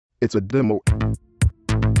It's a demo.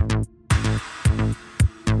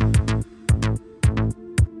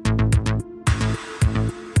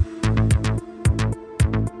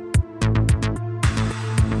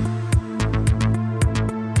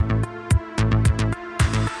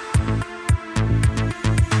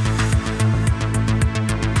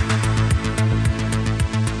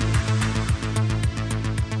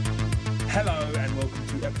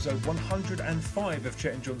 Episode 105 of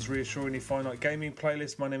Chet and John's Reassuringly Finite Gaming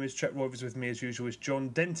Playlist. My name is Chet Roivers. With me as usual is John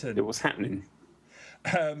Denton. Yeah, what's happening?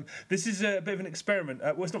 This is a bit of an experiment.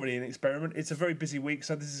 Well, it's not really an experiment. It's a very busy week,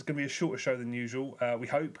 so this is going to be a shorter show than usual, we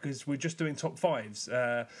hope, because we're just doing top fives.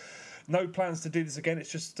 No plans to do this again.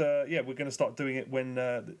 It's just, we're going to start doing it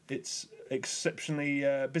when it's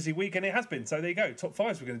exceptionally busy week, and it has been. So there you go. Top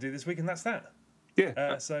fives we're going to do this week, and that's that.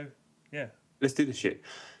 Yeah. Yeah. Let's do this shit.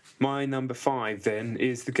 My number 5 then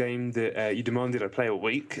is the game that you demanded I play all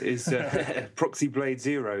week. Is Proxy Blade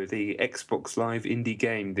Zero, the Xbox Live indie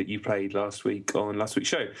game that you played last week on last week's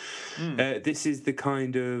show. This is the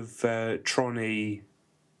kind of Tron-y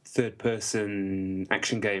third-person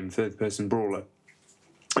action game, third-person brawler.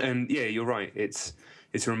 And yeah, you're right. It's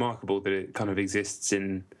remarkable that it kind of exists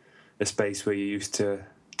in a space where you're used to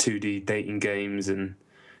 2D dating games and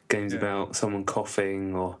games about someone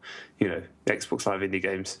coughing, or Xbox Live indie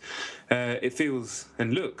games. It feels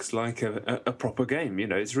and looks like a proper game.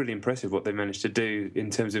 It's really impressive what they managed to do in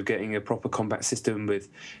terms of getting a proper combat system with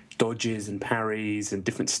dodges and parries and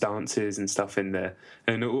different stances and stuff in there.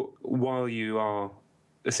 And while you are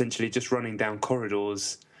essentially just running down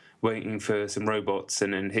corridors waiting for some robots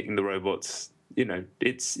and then hitting the robots,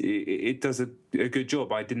 it does a good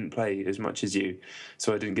job. I didn't play as much as you,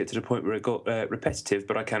 so I didn't get to the point where it got repetitive,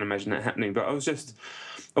 but I can imagine that happening. But I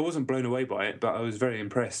wasn't blown away by it, but I was very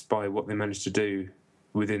impressed by what they managed to do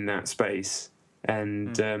within that space.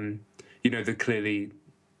 And the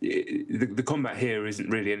combat here isn't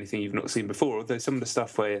really anything you've not seen before, although some of the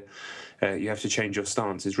stuff where you have to change your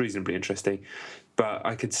stance is reasonably interesting. But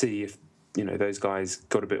I could see if those guys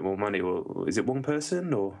got a bit more money, or is it one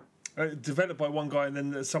person or? Developed by one guy, and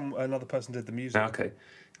then another person did the music. Okay,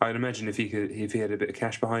 I'd imagine if he had a bit of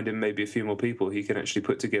cash behind him, maybe a few more people, he can actually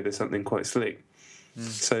put together something quite slick.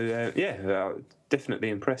 So definitely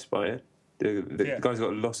impressed by it. The guy's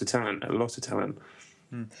got a lot of talent.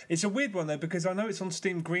 It's a weird one though, because I know it's on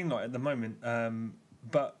Steam Greenlight at the moment,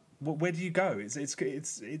 but where do you go?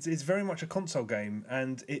 It's very much a console game,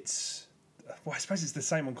 and it's. Well, I suppose it's the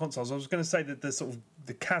same on consoles. I was going to say that the sort of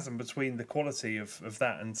the chasm between the quality of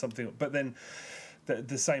that and something, but then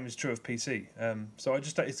the same is true of PC. So I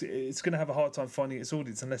just it's going to have a hard time finding its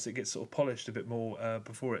audience unless it gets sort of polished a bit more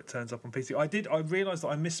before it turns up on PC. I realised that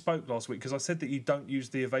I misspoke last week because I said that you don't use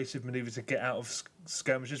the evasive manoeuvre to get out of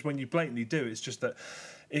skirmishes when you blatantly do. It's just that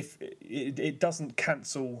if it doesn't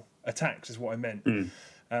cancel attacks is what I meant,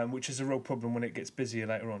 which is a real problem when it gets busier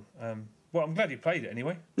later on. Well, I'm glad you played it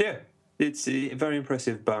anyway. Yeah. It's very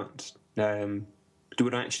impressive, but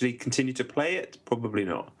would I actually continue to play it? Probably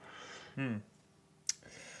not.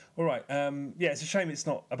 All right. It's a shame it's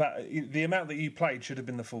not about the amount that you played should have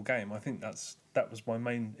been the full game. I think that was my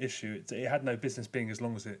main issue. It had no business being as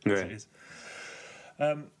long as it is.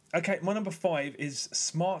 Okay, my number 5 is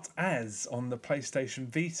Smart As on the PlayStation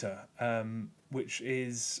Vita, which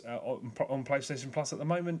is on PlayStation Plus at the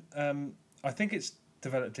moment. I think it's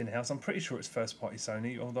developed in-house. I'm pretty sure it's first-party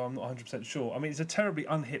Sony, although I'm not 100% sure. I mean, it's a terribly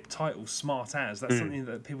unhip title, Smart As. That's something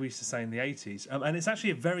that people used to say in the 80s. And it's actually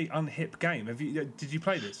a very unhip game. Did you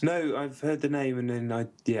play this? No, I've heard the name, and then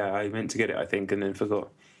I meant to get it, I think, and then forgot.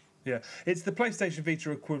 Yeah, it's the PlayStation Vita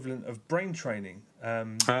equivalent of Brain Training.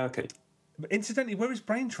 Okay. But incidentally, where is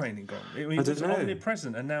Brain Training gone? It was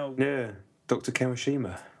omnipresent, and now... Yeah, Dr.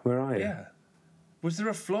 Kawashima, where are you? Yeah. Was there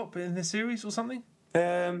a flop in the series or something?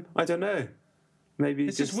 I don't know. Maybe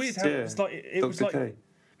it's just weird how it was like it was like K.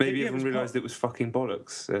 Maybe everyone realised it was fucking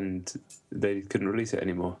bollocks and they couldn't release it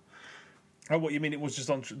anymore. Oh, what you mean? It was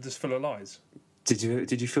just full of lies. Did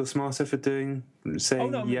you feel smarter for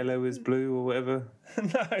saying yellow is blue or whatever?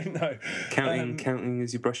 No. Counting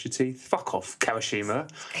as you brush your teeth. Fuck off, Kawashima.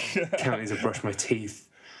 Counting as I brush my teeth.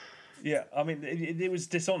 Yeah, I mean, it was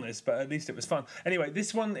dishonest, but at least it was fun. Anyway,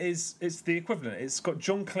 this one it's the equivalent. It's got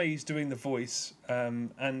John Cleese doing the voice,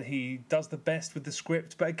 and he does the best with the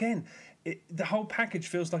script. But again, the whole package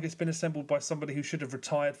feels like it's been assembled by somebody who should have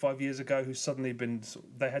retired 5 years ago, who's suddenly been.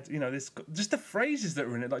 They had, this just the phrases that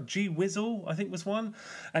were in it, like "gee whizzle," I think was one,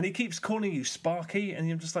 and he keeps calling you Sparky, and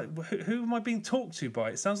you're just like, who am I being talked to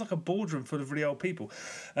by? It sounds like a boardroom full of really old people.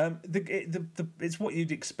 It's what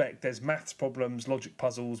you'd expect. There's maths problems, logic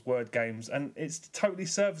puzzles, word games, and it's totally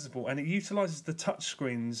serviceable, and it utilises the touch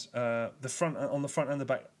screens, the front and the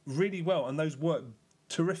back, really well, and those work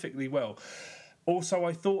terrifically well. Also,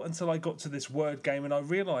 I thought until I got to this word game and I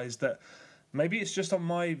realised that maybe it's just on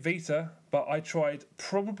my Vita, but I tried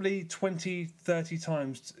probably 20, 30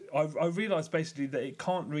 times. I realised basically that it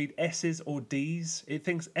can't read S's or D's. It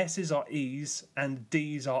thinks S's are E's and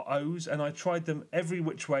D's are O's, and I tried them every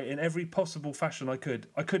which way in every possible fashion I could.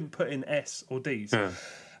 I couldn't put in S or D's.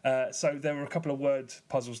 Yeah. So there were a couple of word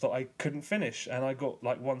puzzles that I couldn't finish, and I got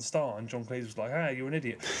like 1 star, and John Cleese was like, "Ah, you're an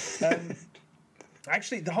idiot."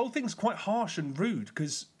 Actually, the whole thing's quite harsh and rude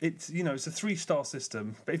because it's a 3-star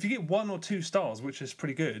system. But if you get 1 or 2 stars, which is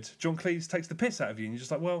pretty good, John Cleese takes the piss out of you, and you're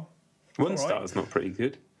just like, well, 1 star is not pretty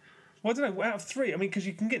good. Well, I don't know. Out of 3, I mean, because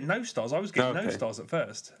you can get no stars. I was getting no stars at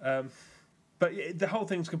first. But the whole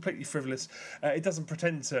thing's completely frivolous. It doesn't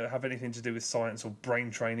pretend to have anything to do with science or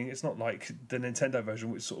brain training. It's not like the Nintendo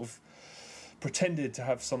version, which sort of pretended to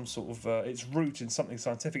have some sort of its root in something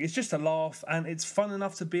scientific. It's just a laugh, and it's fun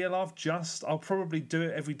enough to be a laugh. I'll probably do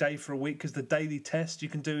it every day for a week because the daily test you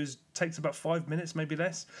can do takes about 5 minutes, maybe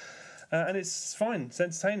less, and it's fine. It's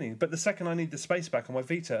entertaining. But the second I need the space back on my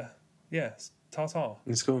Vita, it's tartar.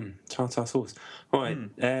 It's gone. Tartar sauce. All right.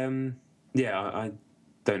 I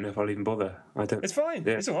don't know if I'll even bother. I don't. It's fine.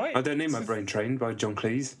 Yeah. It's all right. I don't need my brain trained by John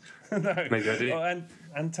Cleese. No. Maybe I do.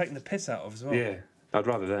 And taking the piss out of as well. Yeah, I'd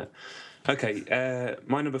rather that. Okay,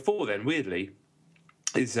 my number 4 then, weirdly,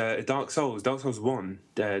 is Dark Souls. Dark Souls 1,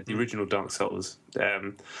 the original Dark Souls.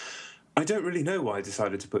 I don't really know why I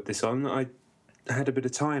decided to put this on. I had a bit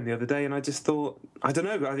of time the other day, and I just thought, I don't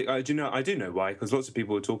know. I do know why, because lots of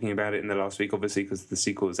people were talking about it in the last week, obviously, because the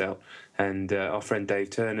sequel is out, and our friend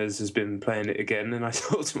Dave Turners has been playing it again, and I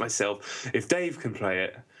thought to myself, if Dave can play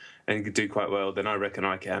it and can do quite well, then I reckon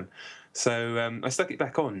I can. So I stuck it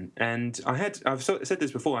back on, and I've said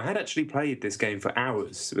this before, I had actually played this game for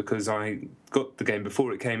hours because I got the game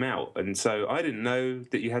before it came out, and so I didn't know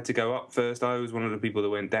that you had to go up first. I was one of the people that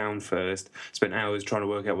went down first, spent hours trying to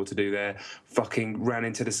work out what to do there, fucking ran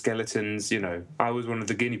into the skeletons, I was one of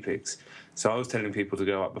the guinea pigs. So I was telling people to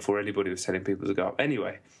go up before anybody was telling people to go up.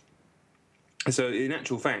 Anyway, so in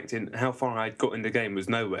actual fact, in how far I'd got in the game was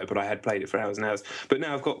nowhere, but I had played it for hours and hours. But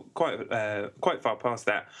now I've got quite far past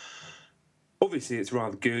that. Obviously, it's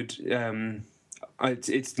rather good.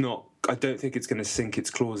 It's not. I don't think it's going to sink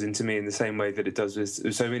its claws into me in the same way that it does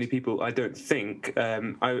with so many people. I don't think.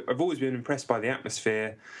 I've always been impressed by the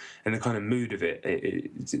atmosphere and the kind of mood of it.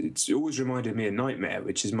 It's always reminded me of Nightmare,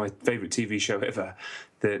 which is my favourite TV show ever.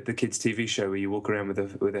 The kids' TV show where you walk around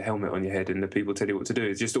with a helmet on your head and the people tell you what to do.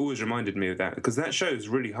 It's just always reminded me of that, because that show is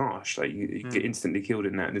really harsh. Like you get instantly killed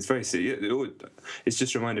in that, and it's very. It's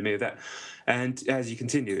just reminded me of that. And as you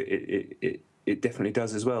continue, it definitely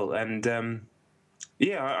does as well. And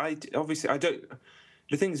I don't.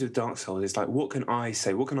 The things with Dark Souls is like, what can I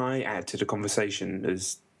say? What can I add to the conversation?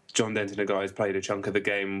 As John Denton, a guy, has played a chunk of the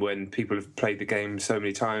game when people have played the game so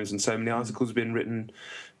many times and so many articles have been written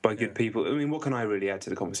by good people. I mean, what can I really add to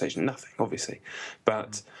the conversation? Nothing, obviously.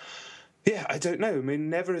 But yeah, I don't know. I mean,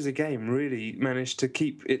 never as a game really managed to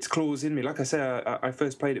keep its claws in me. Like I say, I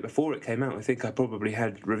first played it before it came out. I think I probably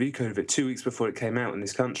had review code of it 2 weeks before it came out in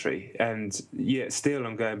this country. And yet still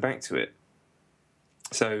I'm going back to it.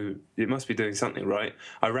 So it must be doing something right.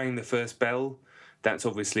 I rang the first bell. That's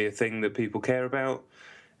obviously a thing that people care about.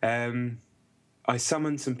 I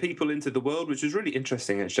summoned some people into the world, which was really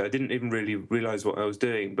interesting, actually. I didn't even really realise what I was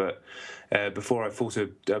doing, but before I fought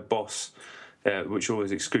a boss, which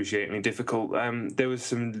was excruciatingly difficult, there was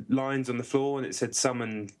some lines on the floor, and it said,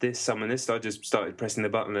 summon this, summon this. So I just started pressing the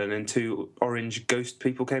button, and then 2 orange ghost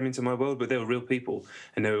people came into my world, but they were real people,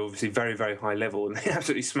 and they were obviously very, very high level, and they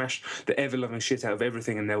absolutely smashed the ever-loving shit out of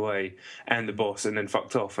everything in their way, and the boss, and then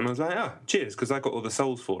fucked off. And I was like, cheers, because I got all the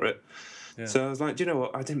souls for it. Yeah. So I was like, do you know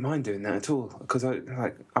what? I didn't mind doing that at all, because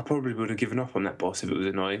I probably would have given up on that boss if it was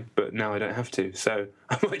annoying, but now I don't have to. So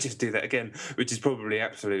I might just do that again, which is probably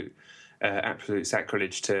absolute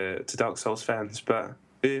sacrilege to Dark Souls fans. But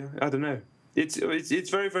yeah, I don't know. It's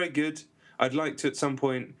very, very good. I'd like to at some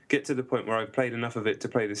point get to the point where I've played enough of it to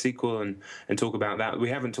play the sequel and talk about that. We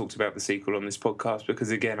haven't talked about the sequel on this podcast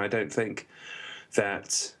because, again, I don't think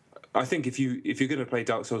that. I think if you're going to play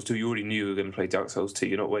Dark Souls 2, you already knew you were going to play Dark Souls 2.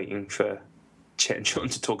 You're not waiting for Chet and John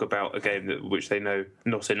to talk about a game which they know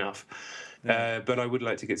not enough. Yeah. But I would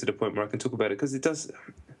like to get to the point where I can talk about it, because it does,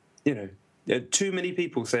 too many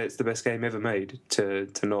people say it's the best game ever made to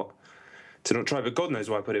not try. But God knows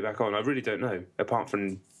why I put it back on. I really don't know, apart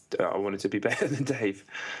from I want it to be better than Dave.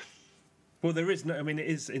 Well, there is no. I mean, it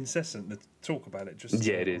is incessant the talk about it. Just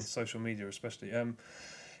it is on social media, especially.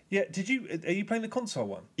 Yeah. Are you playing the console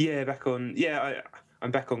one? Yeah, back on. Yeah, I'm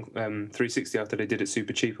back on 360 after they did it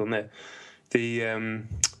super cheap on there. I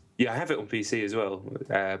have it on PC as well,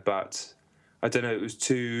 but I don't know. It was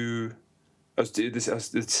too.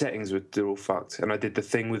 The settings they're all fucked, and I did the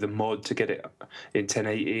thing with a mod to get it in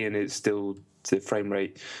 1080, and it's still the frame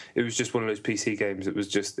rate. It was just one of those PC games. It was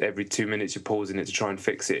just every 2 minutes you're pausing it to try and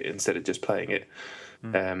fix it instead of just playing it.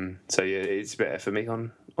 So yeah, it's better for me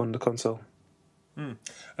on the console.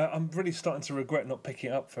 I'm really starting to regret not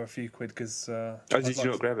picking it up for a few quid, because. Did you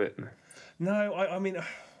not grab it? No, I mean,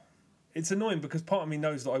 it's annoying because part of me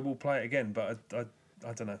knows that I will play it again, but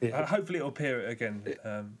I don't know. Yeah. Hopefully it'll appear again.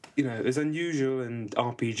 As unusual and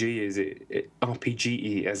RPG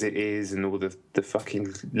as it is, and all the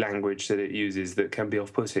fucking language that it uses that can be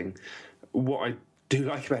off-putting, what I do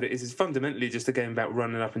like about it is it's fundamentally just a game about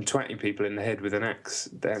running up and twatting people in the head with an axe.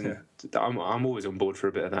 And I'm always on board for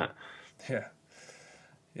a bit of that.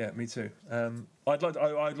 Yeah, me too. I'd like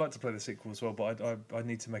to play the sequel as well, but I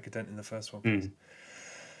need to make a dent in the first one,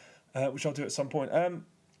 which I'll do at some point.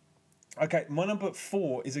 Okay, my number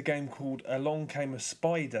 4 is a game called Along Came a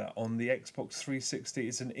Spider on the Xbox 360.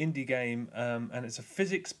 It's an indie game, and it's a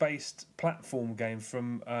physics-based platform game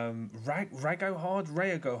from Ragohard.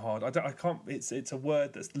 I can't. It's a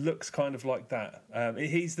word that looks kind of like that.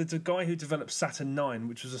 He's the guy who developed Saturn 9,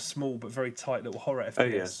 which was a small but very tight little horror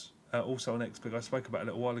FPS. Also on Xbox, I spoke about it a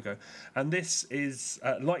little while ago. And this is,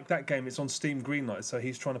 like that game, it's on Steam Greenlight, so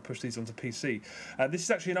he's trying to push these onto PC. This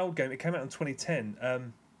is actually an old game. It came out in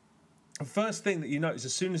 2010. The first thing that you notice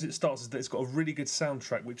as soon as it starts is that it's got a really good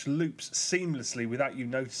soundtrack which loops seamlessly without you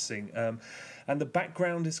noticing. And the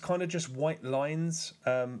background is kind of just white lines.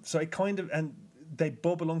 So it kind of... and they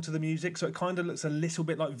bob along to the music, so it kind of looks a little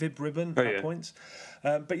bit like Vib Ribbon at points.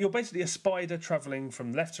 But you're basically a spider travelling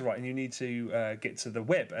from left to right, and you need to get to the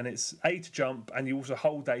web. And it's A to jump, and you also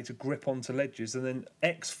hold A to grip onto ledges, and then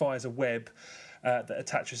X fires a web that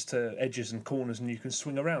attaches to edges and corners, and you can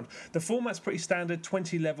swing around. The format's pretty standard,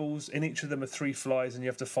 20 levels. In each of them are 3 flies, and you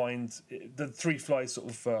have to find the 3 flies sort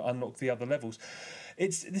of unlock the other levels.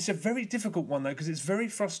 It's a very difficult one, though, because it's very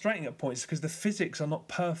frustrating at points because the physics are not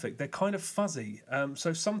perfect. They're kind of fuzzy.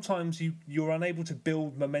 So sometimes you're unable to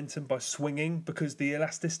build momentum by swinging because the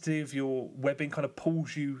elasticity of your webbing kind of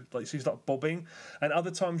pulls you, so you start bobbing. And other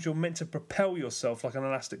times you're meant to propel yourself like an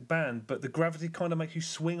elastic band, but the gravity kind of makes you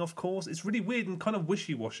swing off course. It's really weird and kind of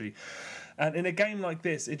wishy-washy. And in a game like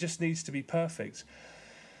this, it just needs to be perfect.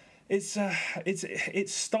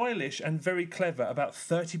 It's stylish and very clever about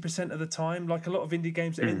 30% of the time. Like a lot of indie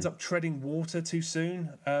games, it ends up treading water too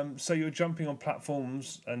soon. So you're jumping on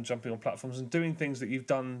platforms and doing things that you've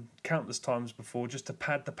done countless times before just to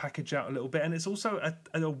pad the package out a little bit. And it's also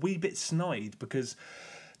a wee bit snide because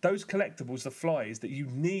those collectibles, the flies that you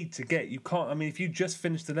need to get, you can't. I mean, if you just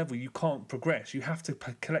finish the level, you can't progress. You have to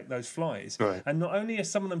collect those flies. Right. And not only are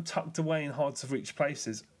some of them tucked away in hard to reach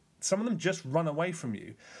places, some of them just run away from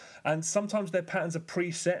you. And sometimes their patterns are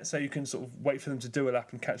preset, so you can sort of wait for them to do a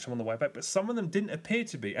lap and catch them on the way back. But some of them didn't appear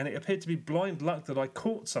to be, and it appeared to be blind luck that I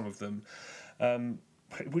caught some of them,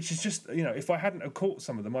 which is just, if I hadn't have caught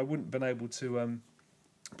some of them, I wouldn't have been able to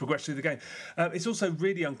progress through the game. It's also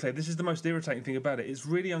really unclear. This is the most irritating thing about it. It's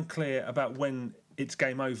really unclear about when it's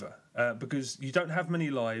game over because you don't have many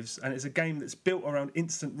lives, and it's a game that's built around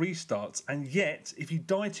instant restarts, and yet if you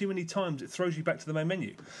die too many times it throws you back to the main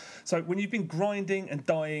menu. So when you've been grinding and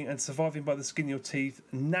dying and surviving by the skin of your teeth,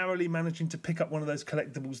 narrowly managing to pick up one of those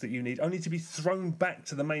collectibles that you need, only to be thrown back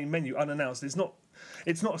to the main menu unannounced, it's not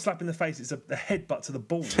a slap in the face, it's a headbutt to the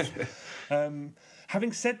balls.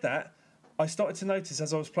 Having said that, I started to notice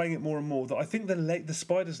as I was playing it more and more that I think the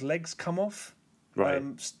spider's legs come off, right,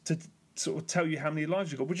 to sort of tell you how many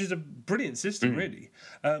lives you've got, which is a brilliant system, really.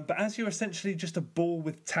 But as you're essentially just a ball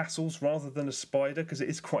with tassels rather than a spider, because it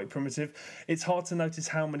is quite primitive, it's hard to notice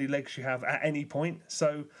how many legs you have at any point.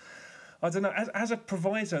 So, I don't know, as a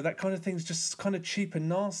proviso, that kind of thing's just kind of cheap and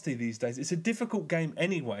nasty these days. It's a difficult game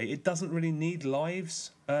anyway. It doesn't really need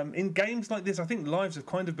lives. In games like this, I think lives have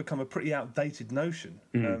kind of become a pretty outdated notion.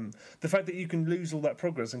 The fact that you can lose all that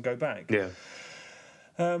progress and go back. Yeah.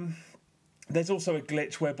 There's also a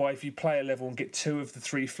glitch whereby if you play a level and get 2 of the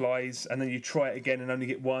 3 flies and then you try it again and only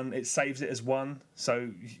get 1, it saves it as 1,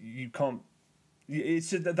 so you can't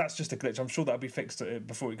That's just a glitch. I'm sure that'll be fixed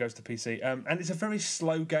before it goes to PC. And it's a very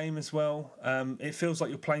slow game as well. It feels like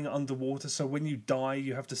you're playing it underwater, so when you die,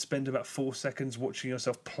 you have to spend about 4 seconds watching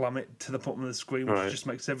yourself plummet to the bottom of the screen, which just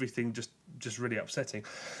makes everything just really upsetting.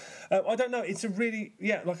 I don't know. It's a really,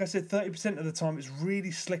 like I said, 30% of the time it's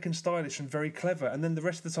really slick and stylish and very clever, and then the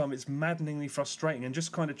rest of the time it's maddeningly frustrating and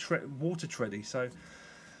just kind of water tready. So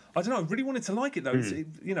I don't know. I really wanted to like it though.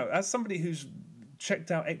 As somebody who's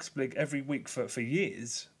checked out XBlig every week for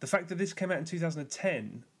years, the fact that this came out in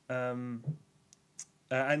 2010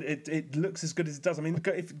 and it looks as good as it does. I mean,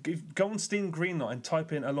 if go on Steam Greenlight and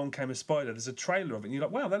type in "Along Came a Spider," there's a trailer of it, and you're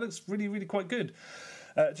like, wow, that looks really, really quite good.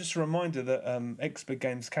 Just a reminder that XBlig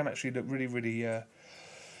games can actually look really, really,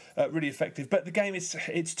 really effective. But the game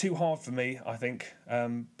it's too hard for me, I think.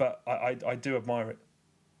 But I do admire it.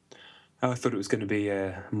 I thought it was going to be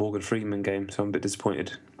a Morgan Freeman game, so I'm a bit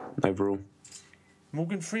disappointed overall.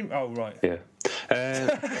 Morgan Freeman? Oh, right. Yeah.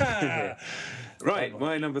 Right,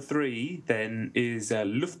 my number 3 then is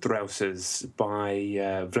Luftrausers by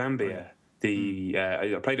Vlambeer.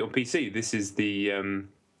 I played it on PC. This is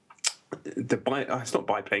it's not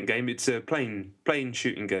biplane game. It's a plane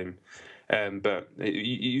shooting game. But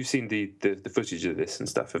you've seen the footage of this and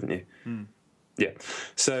stuff, haven't you? Yeah.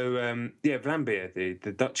 So, Vlambeer,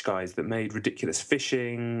 the Dutch guys that made Ridiculous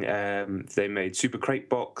Fishing, they made Super Crate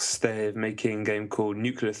Box, they're making a game called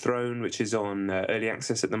Nuclear Throne, which is on early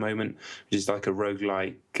access at the moment, which is like a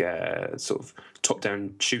roguelike sort of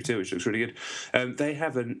top-down shooter, which looks really good. They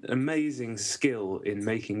have an amazing skill in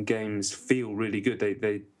making games feel really good.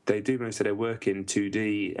 They do most of their work in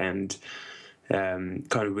 2D and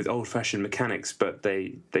kind of with old-fashioned mechanics, but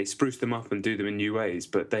they spruce them up and do them in new ways.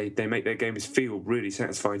 But they make their games feel really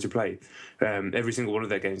satisfying to play. Every single one of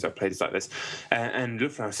their games I've played is like this, and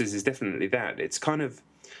Luftrausers is definitely that. It's kind of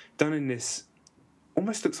done in this,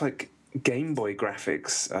 almost looks like Game Boy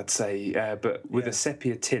graphics, I'd say, but with a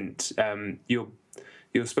sepia tint.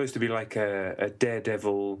 You're supposed to be like a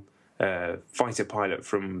daredevil fighter pilot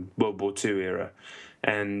from World War II era.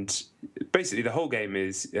 And basically the whole game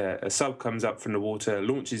is a sub comes up from the water,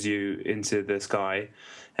 launches you into the sky,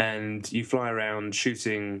 and you fly around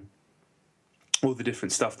shooting all the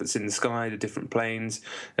different stuff that's in the sky, the different planes,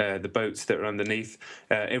 the boats that are underneath.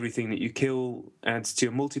 Everything that you kill adds to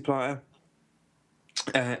your multiplier.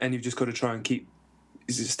 And you've just got to try and keep...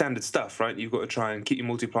 It's standard stuff, right? You've got to try and keep your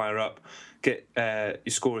multiplier up, get your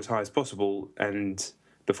score as high as possible, and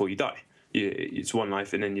before you die. It's one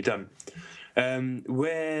life and then you're done.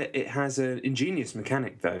 Where it has an ingenious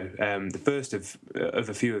mechanic, though, the first of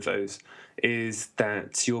a few of those, is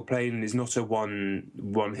that your plane is not a one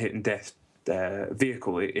hit and death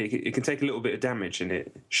vehicle. It can take a little bit of damage, and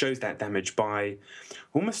it shows that damage by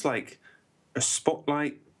almost like a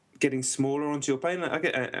spotlight getting smaller onto your plane.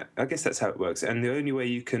 I guess that's how it works. And the only way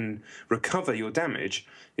you can recover your damage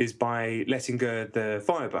is by letting go of the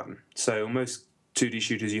fire button. So most 2D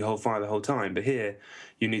shooters, you hold fire the whole time, but here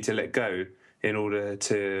you need to let go in order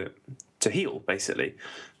to heal, basically.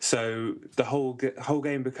 So the whole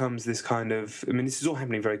game becomes this kind of... I mean, this is all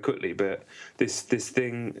happening very quickly, but this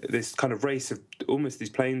kind of race of almost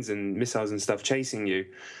these planes and missiles and stuff chasing you,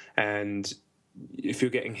 and if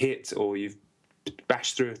you're getting hit or you've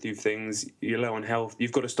bashed through a few things, you're low on health,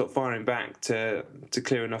 you've got to stop firing back to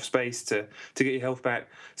clear enough space to get your health back.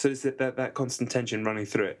 So it's that constant tension running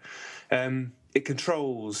through it. It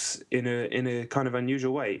controls in a kind of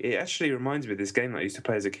unusual way. It actually reminds me of this game that I used to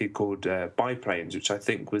play as a kid called Biplanes, which I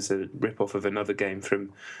think was a rip-off of another game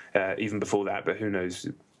from even before that, but who knows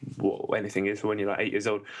what anything is for when you're like 8 years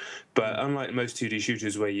old. But unlike most 2D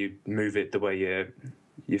shooters where you move it the way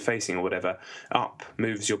you're facing or whatever, up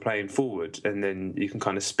moves your plane forward, and then you can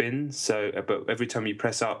kind of spin. So, but every time you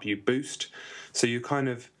press up, you boost. So you're kind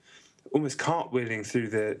of almost cartwheeling through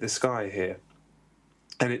the sky here.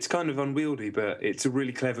 And it's kind of unwieldy, but it's a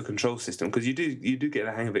really clever control system because you do get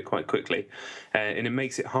the hang of it quite quickly, and it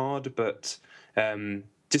makes it hard, but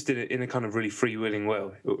just in a kind of really freewheeling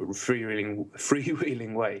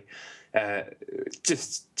way,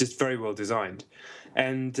 just very well designed,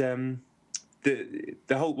 and the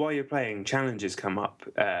whole while you're playing, challenges come up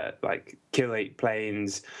like kill 8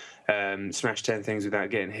 planes. Smash 10 things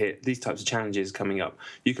without getting hit. These types of challenges coming up.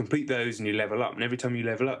 You complete those and you level up, and every time you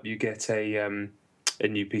level up, you get a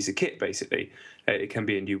new piece of kit, basically. It can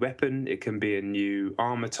be a new weapon, it can be a new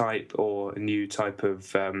armor type, or a new type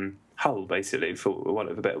of hull, basically, for want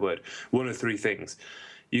of a better word. One of 3 things.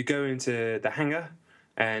 You go into the hangar,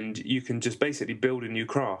 and you can just basically build a new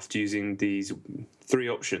craft using these 3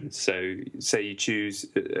 options. So say you choose,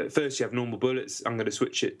 first you have normal bullets. I'm going to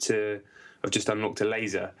switch it to I've just unlocked a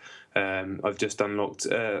laser. I've just unlocked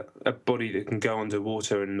a body that can go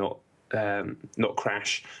underwater and not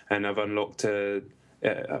crash, and I've unlocked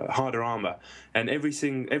harder armor. And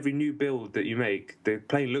every new build that you make, the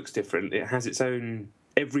plane looks different. It has its own.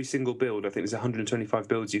 Every single build, I think there's 125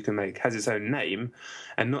 builds you can make, has its own name.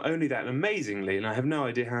 And not only that, amazingly, and I have no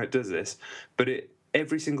idea how it does this, but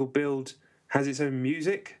every single build has its own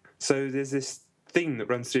music. So there's this theme that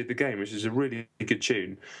runs through the game, which is a really good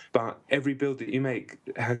tune. But every build that you make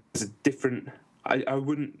has a different... I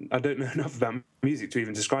don't know enough about music to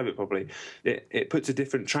even describe it properly. It puts a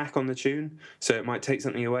different track on the tune, so it might take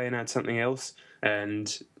something away and add something else,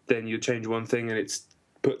 and then you change one thing and it's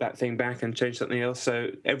put that thing back and change something else.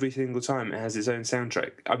 So every single time it has its own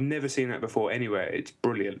soundtrack. I've never seen that before anywhere. It's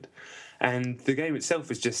brilliant. And the game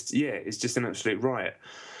itself is just an absolute riot.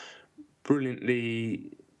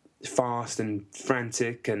 Brilliantly fast and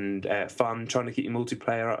frantic and fun. Trying to keep your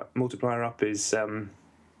multiplier up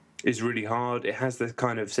is really hard. It has the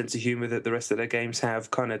kind of sense of humour that the rest of their games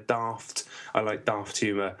have, kind of daft. I like daft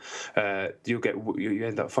humour. You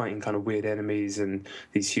end up fighting kind of weird enemies, and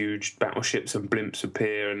these huge battleships and blimps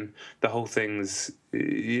appear, and the whole thing's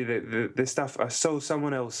the stuff. I saw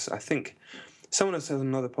someone else on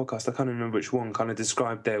another podcast, I can't remember which one, kind of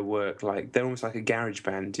described their work like they're almost like a garage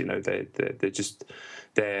band. You know, they're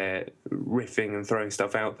riffing and throwing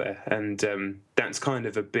stuff out there, and that's kind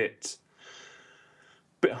of a bit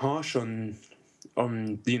harsh on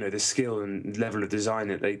the skill and level of design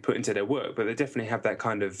that they put into their work, but they definitely have that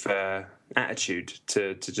kind of attitude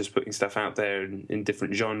to just putting stuff out there in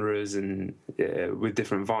different genres and with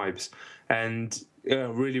different vibes. And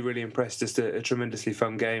really, really impressed. Just a tremendously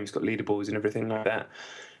fun game. It's got leaderboards and everything like that.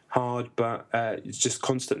 Hard, but it's just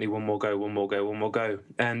constantly one more go.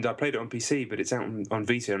 And I played it on PC, but it's out on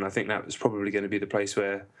Vita, and I think that was probably going to be the place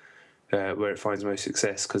where it finds most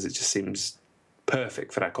success, because it just seems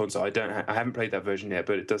perfect for that console. I haven't played that version yet,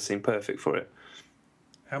 but it does seem perfect for it.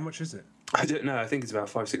 How much is it? I don't know. I think it's about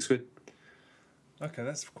 £5-6. Okay,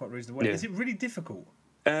 that's quite reasonable. Yeah. Is it really difficult?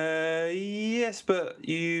 Yes, but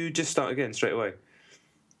you just start again straight away.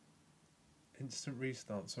 Instant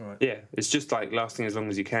restarts, all right. Yeah, it's just like lasting as long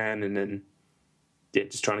as you can, and then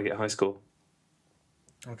just trying to get a high score.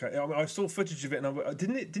 Okay, I saw footage of it, and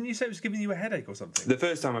didn't you say it was giving you a headache or something? The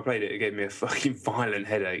first time I played it, it gave me a fucking violent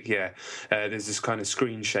headache. Yeah, there's this kind of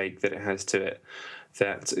screen shake that it has to it.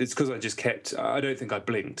 That it's because I don't think I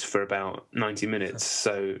blinked for about 90 minutes,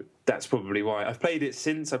 so that's probably why. I've played it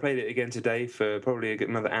since. I played it again today for probably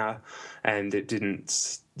another hour, and it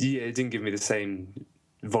didn't give me the same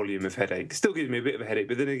volume of headache. Still gives me a bit of a headache,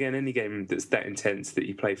 but then again, any game that's that intense that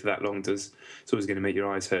you play for that long it's always going to make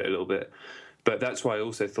your eyes hurt a little bit. But that's why I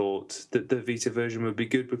also thought that the Vita version would be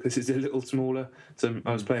good, because it's a little smaller. So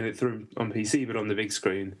I was playing it through on PC, but on the big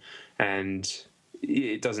screen, and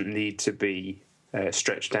it doesn't need to be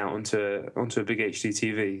stretched out onto a big HD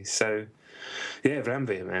TV. So yeah,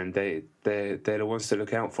 Vita, man, they're the ones to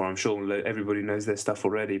look out for. I'm sure everybody knows their stuff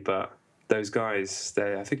already, but those guys,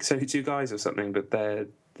 I think it's only 2 guys or something, but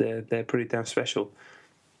they're pretty damn special.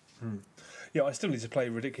 Yeah, I still need to play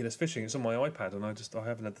Ridiculous Fishing. It's on my iPad, and I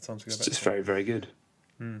haven't had the time to go back. It's just very, very good.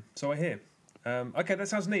 So I hear. Okay, that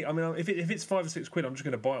sounds neat. I mean, if it's £5 or £6, I'm just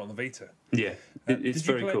going to buy it on the Vita. Yeah, it's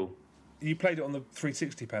very cool. You played it on the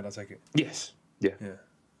 360 pad, I take it? Yes. Yeah.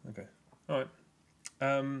 Yeah. Okay. All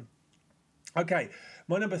right. Okay,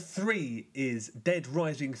 my number 3 is Dead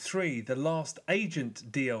Rising 3, The Last Agent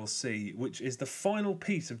DLC, which is the final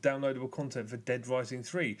piece of downloadable content for Dead Rising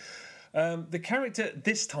 3. The character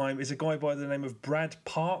this time is a guy by the name of Brad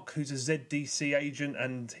Park, who's a ZDC agent,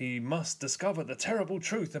 and he must discover the terrible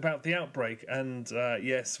truth about the outbreak. And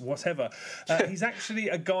yes, whatever. He's actually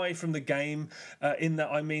a guy from the game, in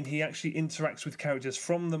that, I mean, he actually interacts with characters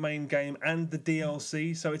from the main game and the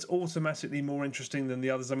DLC, so it's automatically more interesting than the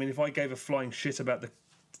others. I mean, if I gave a flying shit about the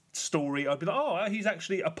story, I'd be like, oh, he's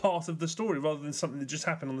actually a part of the story rather than something that just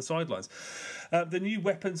happened on the sidelines. The new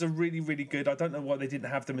weapons are really, really good. I don't know why they didn't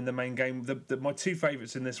have them in the main game. My 2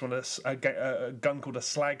 favourites in this one are a gun called a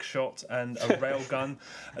Slagshot and a railgun.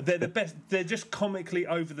 They're the best. They're just comically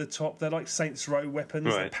over the top. They're like Saints Row weapons.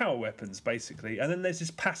 Right. They're power weapons, basically. And then there's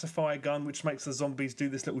this pacifier gun, which makes the zombies do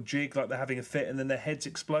this little jig like they're having a fit, and then their heads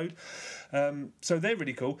explode. So they're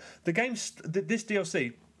really cool. The game, this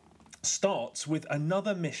DLC starts with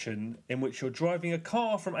another mission in which you're driving a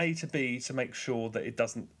car from A to B to make sure that it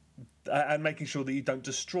doesn't, and making sure that you don't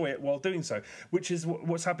destroy it while doing so, which is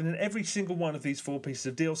what's happened in every single one of these 4 pieces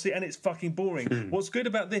of DLC, and it's fucking boring. What's good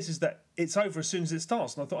about this is that it's over as soon as it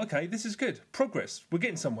starts, and I thought, okay, this is good. Progress. We're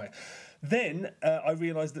getting somewhere. Then I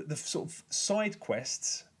realised that the sort of side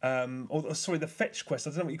quests, the fetch quests,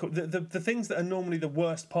 I don't know what you call it, the things that are normally the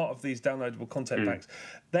worst part of these downloadable content packs,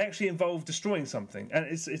 they actually involve destroying something. And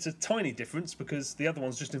it's a tiny difference because the other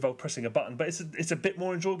ones just involve pressing a button, but it's a bit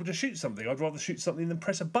more enjoyable to shoot something. I'd rather shoot something than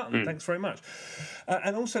press a button. Thanks very much.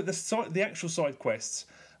 And also the actual side quests,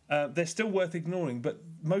 they're still worth ignoring, but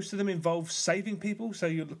most of them involve saving people. So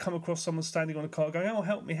you'll come across someone standing on a car going, "Oh,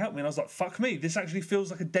 help me, help me." And I was like, fuck me, this actually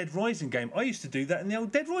feels like a Dead Rising game. I used to do that in the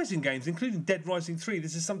old Dead Rising games, including Dead Rising 3.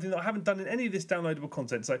 This is something that I haven't done in any of this downloadable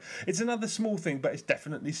content. So it's another small thing, but it's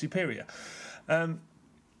definitely superior.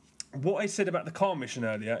 What I said about the car mission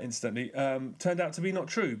earlier, instantly, turned out to be not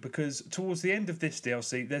true, because towards the end of this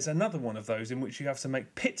DLC, there's another one of those in which you have to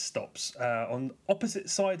make pit stops on opposite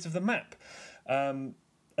sides of the map.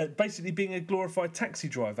 Basically being a glorified taxi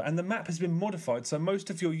driver, and the map has been modified so most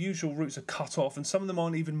of your usual routes are cut off and some of them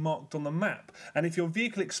aren't even marked on the map. And if your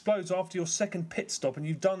vehicle explodes after your second pit stop and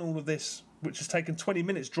you've done all of this, which has taken 20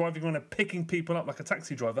 minutes driving around and picking people up like a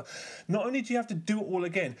taxi driver, not only do you have to do it all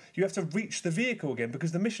again, you have to reach the vehicle again,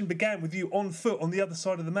 because the mission began with you on foot on the other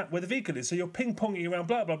side of the map where the vehicle is. So you're ping-ponging around,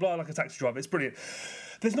 blah, blah, blah, like a taxi driver. It's brilliant.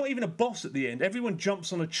 There's not even a boss at the end. Everyone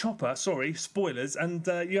jumps on a chopper, sorry, spoilers, and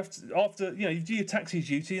you have to, you do your taxi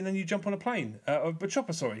duty and then you jump on a plane, or a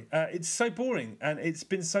chopper, sorry. It's so boring, and it's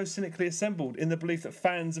been so cynically assembled in the belief that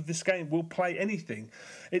fans of this game will play anything.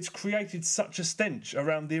 It's created such a stench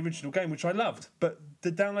around the original game, which I loved, but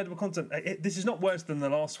the downloadable content, this is not worse than the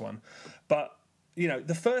last one, but,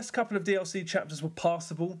 the first couple of DLC chapters were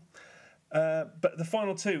passable, but the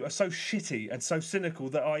final two are so shitty and so cynical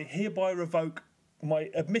that I hereby revoke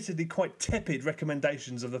my admittedly quite tepid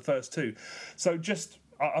recommendations of the first two. So just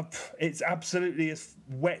it's absolutely as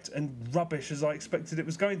wet and rubbish as I expected it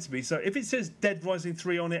was going to be. So if it says Dead Rising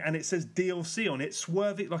 3 on it and it says DLC on it,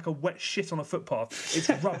 swerve it like a wet shit on a footpath. It's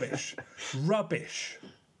rubbish. Rubbish.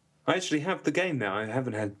 I actually have the game now. I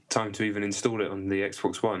haven't had time to even install it on the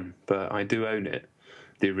Xbox One, but I do own it,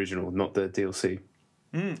 the original, not the DLC.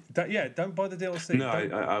 Don't buy the DLC. No,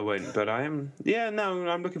 I won't. But I am. Yeah, no,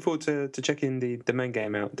 I'm looking forward to checking the main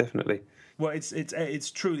game out. Definitely. Well,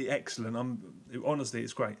 it's truly excellent. Honestly,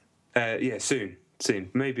 it's great. Yeah, soon,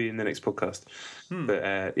 maybe in the next podcast.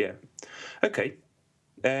 But yeah, okay.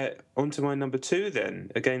 On to my number 2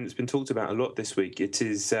 then. A game that's been talked about a lot this week. It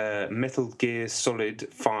is Metal Gear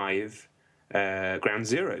Solid 5 Ground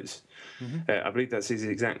Zeroes. I believe that's his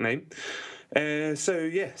exact name. So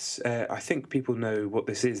yes, I think people know what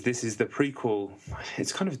this is. This is the prequel.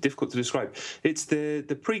 It's kind of difficult to describe. It's the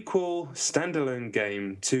prequel standalone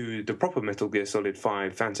game to the proper Metal Gear Solid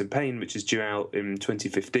 5 Phantom Pain, which is due out in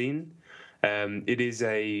 2015. It is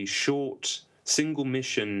a short single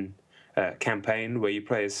mission campaign where you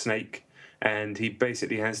play as Snake, and he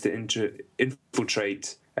basically has to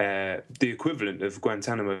infiltrate the equivalent of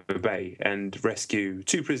Guantanamo Bay and rescue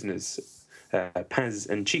 2 prisoners, Paz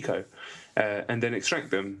and Chico, and then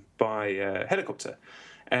extract them by helicopter.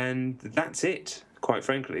 And that's it, quite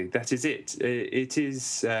frankly. That is it.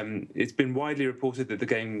 It's been widely reported that the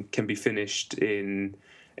game can be finished in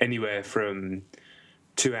anywhere from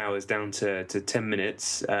 2 hours down to 10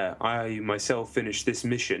 minutes. I myself finished this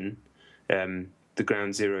mission, the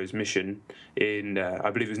Ground Zeroes mission, in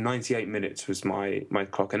I believe it was 98 minutes was my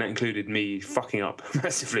clock, and that included me fucking up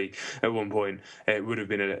massively at one point. It would have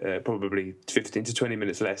been probably 15 to 20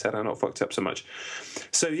 minutes less had I not fucked up so much.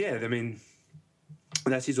 So yeah, I mean,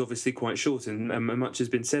 that is obviously quite short, and much has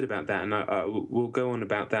been said about that, and we'll go on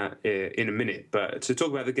about that in a minute. But to talk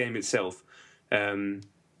about the game itself,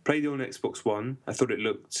 played it on Xbox One. I thought it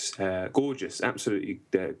looked gorgeous, absolutely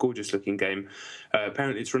gorgeous looking game.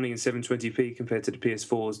 Apparently it's running in 720p compared to the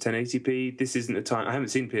PS4's 1080p. This isn't a time, I haven't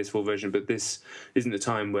seen PS4 version, but this isn't a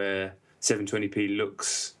time where 720p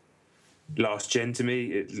looks last gen to me.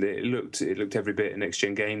 It looked every bit a next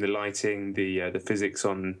gen game. The lighting, the physics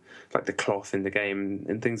on like the cloth in the game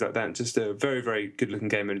and things like that. Just a very, very good looking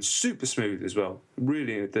game, and it's super smooth as well.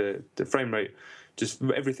 Really, the frame rate, just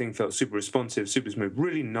everything felt super responsive, super smooth.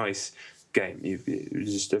 Really nice game. It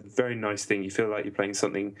was just a very nice thing. You feel like you're playing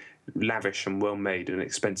something lavish and well made and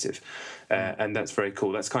expensive, and that's very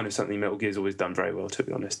cool. That's kind of something Metal Gear's always done very well, to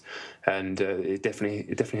be honest. And it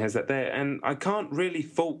definitely has that there. And I can't really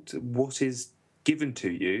fault what is given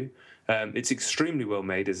to you. It's extremely well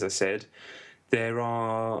made, as I said. There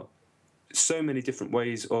are so many different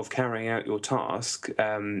ways of carrying out your task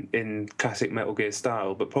in classic Metal Gear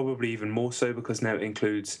style, but probably even more so because now it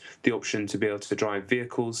includes the option to be able to drive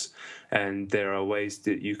vehicles, and there are ways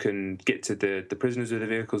that you can get to the prisoners with the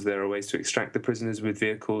vehicles. There are ways to extract the prisoners with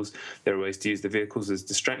vehicles. There are ways to use the vehicles as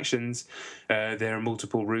distractions. There are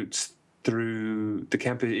multiple routes through the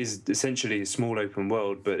camp is essentially a small open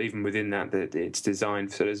world, but even within that it's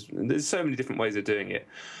designed so there's so many different ways of doing it,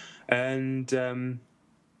 and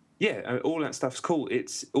all that stuff's cool.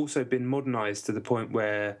 It's also been modernized to the point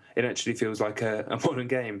where it actually feels like a modern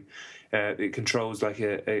game. It controls like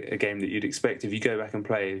a game that you'd expect if you go back and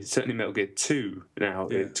play. Certainly Metal Gear 2 now,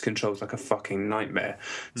 it controls like a fucking nightmare.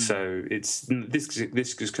 So this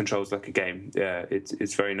just controls like a game.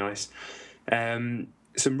 It's very nice.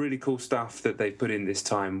 Some really cool stuff that they've put in this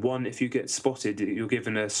time. One, if you get spotted, you're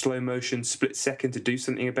given a slow motion split second to do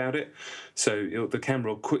something about it. So the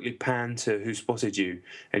camera will quickly pan to who spotted you,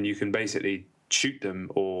 and you can basically shoot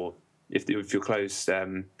them, or if you're close,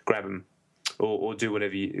 grab them, or do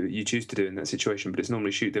whatever you choose to do in that situation. But it's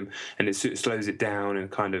normally shoot them, and it slows it down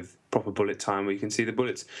and kind of proper bullet time where you can see the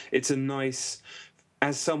bullets. It's a nice...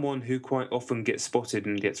 As someone who quite often gets spotted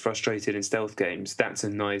and gets frustrated in stealth games, that's a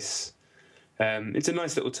nice... it's a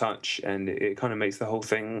nice little touch, and it kind of makes the whole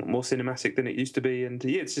thing more cinematic than it used to be. And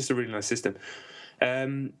it's just a really nice system.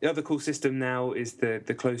 The other cool system now is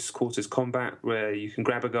the close quarters combat, where you can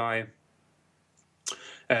grab a guy,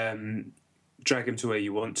 drag him to where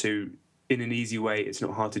you want to in an easy way. It's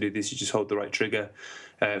not hard to do this. You just hold the right trigger.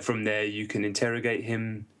 From there, you can interrogate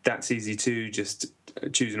him. That's easy too. Just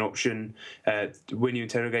choose an option. When you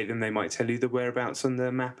interrogate them, they might tell you the whereabouts on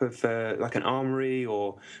the map of like an armory,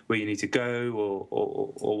 or where you need to go,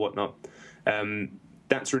 or whatnot.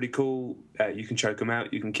 That's really cool. You can choke them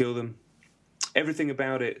out. You can kill them. Everything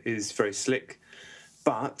about it is very slick.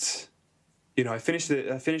 But I finished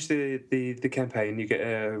the campaign. You get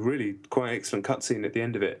a really quite excellent cutscene at the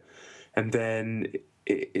end of it, and then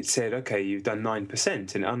it said, okay, you've done 9%,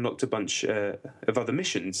 and it unlocked a bunch of other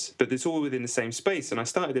missions, but it's all within the same space. And I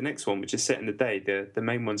started the next one, which is set in the day. The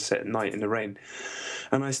main one's set at night in the rain.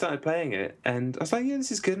 And I started playing it, and I was like, yeah,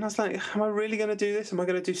 this is good. And I was like, am I really going to do this? Am I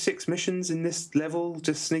going to do 6 missions in this level,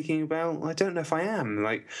 just sneaking about? I don't know if I am.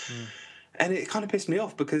 And it kind of pissed me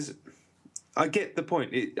off, because I get the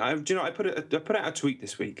point. I put out a tweet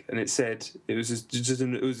this week, and it said it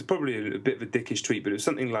was probably a bit of a dickish tweet, but it was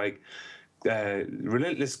something like,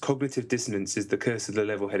 relentless cognitive dissonance is the curse of the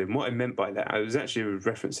level-headed. And what I meant by that, I was actually a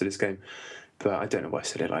reference to this game, but I don't know why I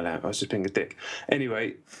said it like that. I was just being a dick.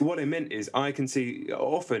 Anyway, what I meant is, I can see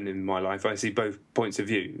often in my life, I see both points of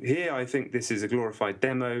view. Here, I think this is a glorified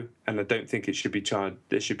demo, and I don't think it should be charged.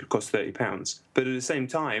 It should cost £30. But at the same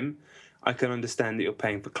time, I can understand that you're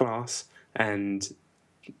paying for class, and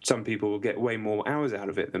some people will get way more hours out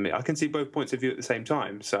of it than me. I can see both points of view at the same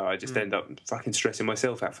time, so I just end up fucking stressing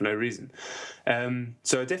myself out for no reason.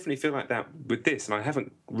 So I definitely feel like that with this, and I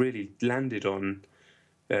haven't really landed on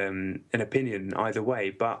an opinion either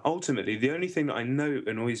way. But ultimately, the only thing that I know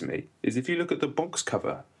annoys me is if you look at the box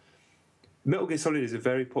cover. Metal Gear Solid is a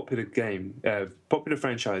very popular game, popular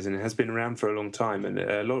franchise, and it has been around for a long time. And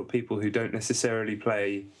a lot of people who don't necessarily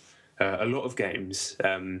play a lot of games,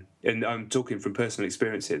 and I'm talking from personal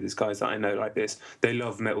experience here, there's guys that I know like this, they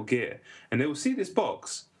love Metal Gear, and they will see this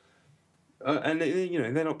box, and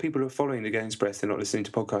they're not people who are following the Games Press, they're not listening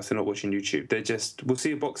to podcasts, they're not watching YouTube, they just will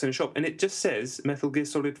see a box in a shop, and it just says Metal Gear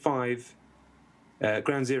Solid 5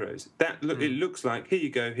 Ground Zeroes. It looks like, here you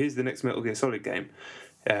go, here's the next Metal Gear Solid game,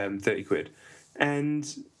 £30,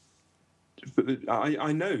 and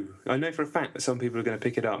I know for a fact that some people are going to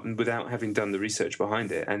pick it up and without having done the research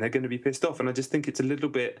behind it, and they're going to be pissed off. And I just think it's a little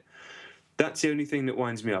bit. That's the only thing that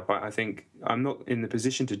winds me up. I think I'm not in the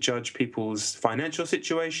position to judge people's financial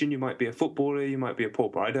situation. You might be a footballer, you might be a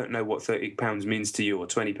pauper. I don't know what £30 means to you, or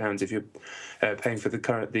 £20 if you're paying for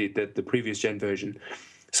the previous gen version.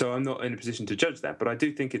 So I'm not in a position to judge that. But I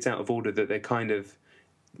do think it's out of order that they kind of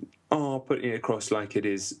are putting it across like it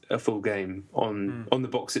is a full game on the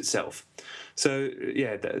box itself. So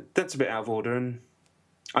yeah, that's a bit out of order, and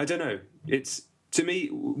I don't know. It's, to me,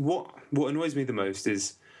 what annoys me the most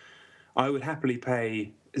is I would happily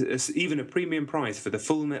pay even a premium price for the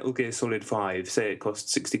full Metal Gear Solid 5, say it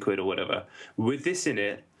costs £60 or whatever, with this in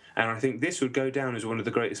it, and I think this would go down as one of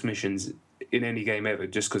the greatest missions in any game ever,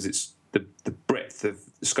 just because it's the breadth of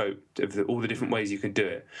scope of all the different ways you can do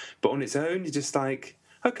it. But on its own, you're just like,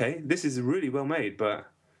 okay, this is really well made, but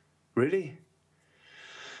really?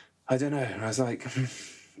 I don't know. I was like,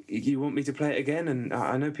 you want me to play it again? And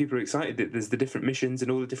I know people are excited that there's the different missions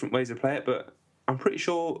and all the different ways to play it, but I'm pretty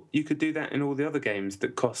sure you could do that in all the other games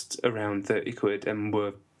that cost around £30 and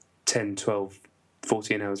were 10, 12,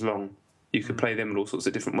 14 hours long. You could play them in all sorts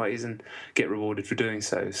of different ways and get rewarded for doing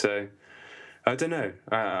so. So, I don't know.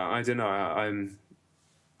 I don't know.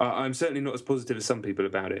 I'm certainly not as positive as some people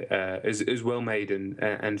about it, as well made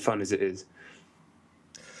and fun as it is.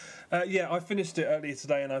 Yeah, I finished it earlier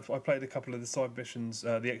today, and I played a couple of the side missions,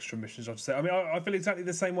 the extra missions. I should say. I mean, I feel exactly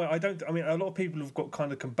the same way. I mean, a lot of people have got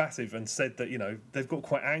kind of combative and said that they've got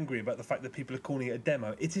quite angry about the fact that people are calling it a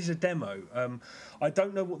demo. It is a demo. I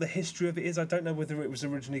don't know what the history of it is. I don't know whether it was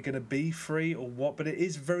originally going to be free or what, but it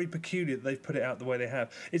is very peculiar that they've put it out the way they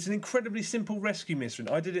have. It's an incredibly simple rescue mission.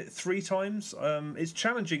 I did it 3 times. It's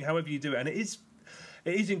challenging, however you do it, and it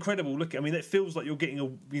is incredible. Look, I mean, it feels like you're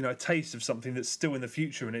getting a taste of something that's still in the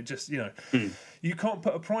future, and it just you can't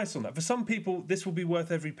put a price on that. For some people, this will be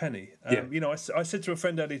worth every penny. I said to a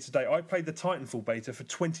friend earlier today, I played the Titanfall beta for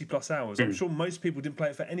 20+ hours. I'm sure most people didn't play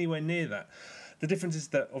it for anywhere near that. The difference is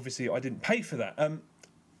that obviously I didn't pay for that.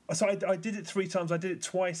 So I did it 3 times. I did it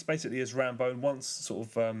twice, basically as Rambo, and once sort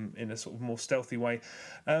of in a sort of more stealthy way,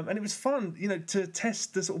 and it was fun, to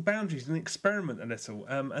test the sort of boundaries and experiment a little.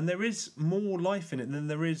 And there is more life in it than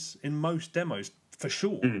there is in most demos, for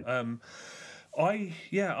sure.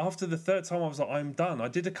 After the 3rd time, I was like, I'm done. I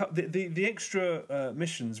did the extra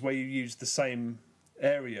missions where you use the same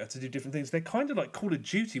area to do different things. They're kind of like Call of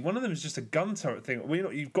Duty. One of them is just a gun turret thing.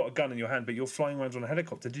 You've got a gun in your hand, but you're flying around on a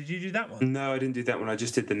helicopter. Did you do that one? No, I didn't do that one. I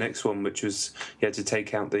just did the next one, which was you had to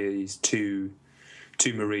take out these two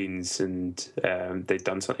Marines, and they'd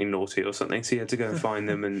done something naughty or something, so you had to go and find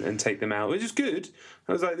them and take them out, which is good.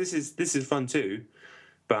 I was like, this is fun too,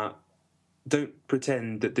 but don't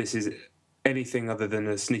pretend that this is anything other than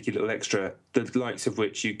a sneaky little extra, the likes of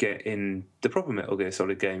which you get in the proper Metal Gear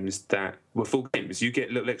Solid games that were full games. You get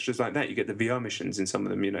little extras like that. You get the VR missions in some of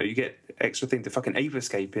them. You get extra things. The fucking Ape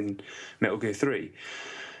Escape in Metal Gear 3.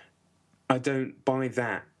 I don't buy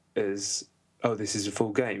that as, oh, this is a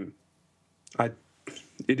full game.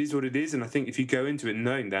 It is what it is, and I think if you go into it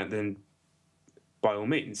knowing that, then by all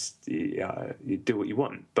means, you do what you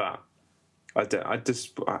want. But I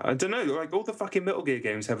don't know. Like, all the fucking Metal Gear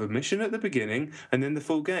games have a mission at the beginning and then the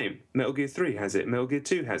full game. Metal Gear 3 has it. Metal Gear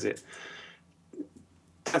 2 has it.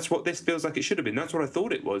 That's what this feels like it should have been. That's what I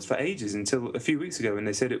thought it was for ages, until a few weeks ago when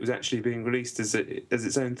they said it was actually being released as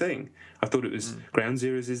its own thing. I thought it was Ground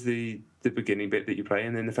Zeroes is the beginning bit that you play,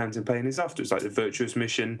 and then the Phantom Pain is after. It's like the Virtuous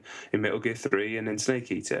mission in Metal Gear 3, and then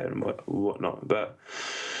Snake Eater and whatnot. But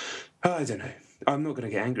I don't know. I'm not going to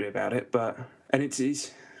get angry about it, and it's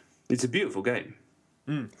a beautiful game.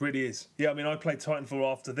 Really is. Yeah, I mean, I played Titanfall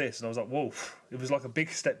after this, and I was like, whoa, it was like a big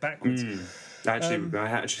step backwards. I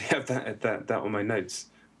actually have that on my notes,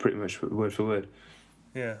 pretty much word for word.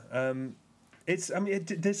 Yeah.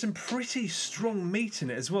 There's some pretty strong meat in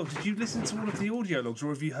it as well. Did you listen to all of the audio logs, or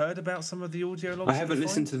have you heard about some of the audio logs? I haven't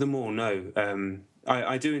listened to them all, no.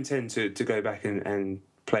 I do intend to go back and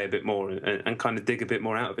play a bit more and kind of dig a bit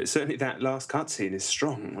more out of it. Certainly that last cutscene is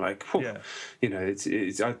strong. Like, whew,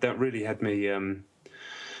 that really had me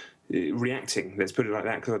reacting. Let's put it like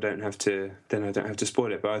that, because I don't have to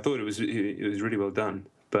spoil it. But I thought it was really well done.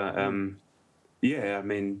 But I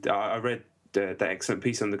mean, I read that excellent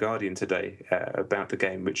piece on The Guardian today about the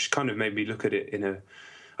game, which kind of made me look at it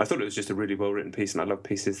I thought it was just a really well written piece, and I love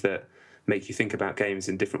pieces that make you think about games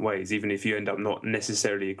in different ways, even if you end up not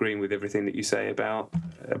necessarily agreeing with everything that you say about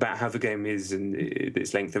how the game is and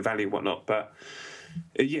its length and value and whatnot. But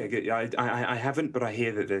I haven't, but I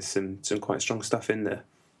hear that there's some quite strong stuff in there.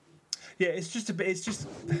 Yeah, it's just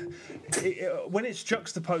when it's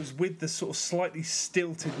juxtaposed with the sort of slightly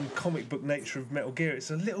stilted and comic book nature of Metal Gear,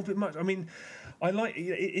 it's a little bit much. I mean,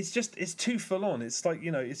 it's too full on. It's like,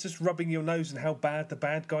 it's just rubbing your nose in how bad the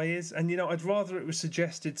bad guy is. And, I'd rather it was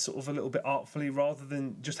suggested sort of a little bit artfully, rather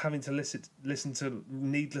than just having to listen to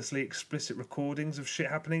needlessly explicit recordings of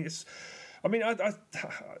shit happening.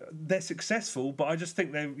 They're successful, but I just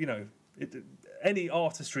think any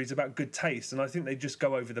artistry is about good taste, and I think they just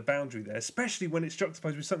go over the boundary there, especially when it's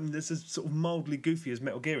juxtaposed with something that's as sort of mildly goofy as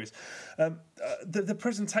Metal Gear is. The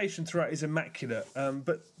presentation throughout is immaculate,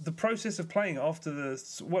 but the process of playing after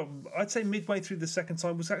I'd say midway through the second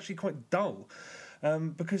time was actually quite dull,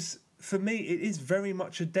 because for me it is very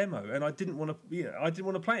much a demo, and I didn't want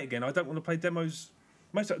to play it again. I don't want to play demos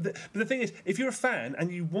but the thing is, if you're a fan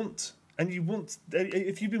and you want,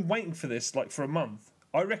 if you've been waiting for this like for a month,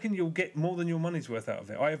 I reckon you'll get more than your money's worth out of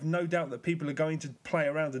it. I have no doubt that people are going to play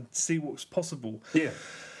around and see what's possible. Yeah.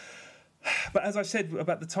 But as I said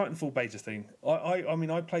about the Titanfall beta thing, I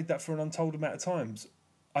mean, I played that for an untold amount of times.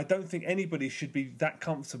 I don't think anybody should be that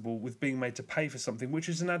comfortable with being made to pay for something, which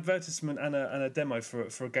is an advertisement and a demo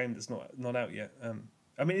for a game that's not out yet.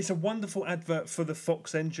 I mean, it's a wonderful advert for the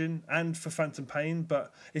Fox engine and for Phantom Pain,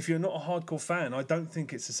 but if you're not a hardcore fan, I don't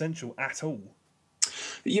think it's essential at all.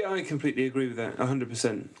 Yeah, I completely agree with that.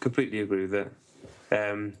 100%. Completely agree with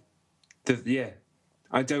that.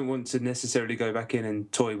 I don't want to necessarily go back in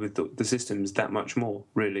and toy with the systems that much more,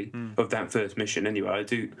 really, of that first mission. Anyway,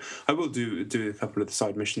 I will do a couple of the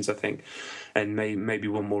side missions, I think, and maybe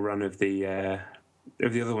one more run of the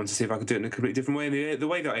other one to see if I could do it in a completely different way. And the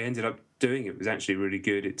way that I ended up doing it was actually really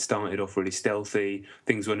good. It started off really stealthy.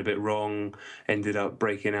 Things went a bit wrong. Ended up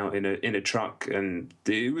breaking out in a truck, and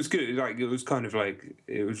it was good. Like it was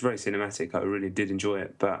very cinematic. I really did enjoy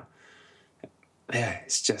it, but yeah,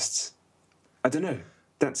 it's just I don't know.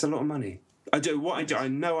 That's a lot of money. I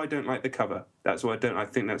know I don't like the cover. That's what I don't. I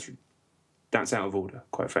think that's out of order,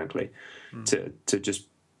 quite frankly, to just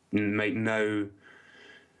make no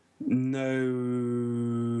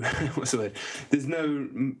what's the word? There's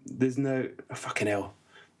no fucking hell.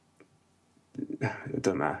 It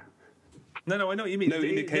doesn't matter. No, I know what you mean. No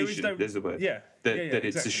indication. There's the word. Yeah. That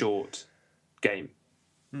it's a short game.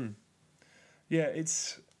 Yeah,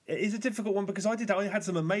 it is a difficult one because I had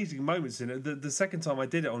some amazing moments in it. The second time I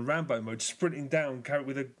did it on Rambo mode, sprinting down,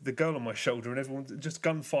 with the girl on my shoulder, and everyone just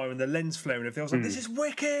gunfire and the lens flare and everything. I was like, this is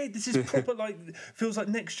wicked. This is proper, feels like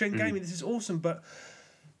next gen gaming. This is awesome, but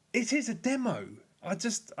it is a demo. I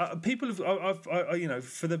just people have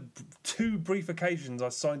for the 2 brief occasions I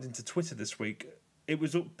signed into Twitter this week, it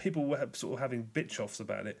was people were sort of having bitch offs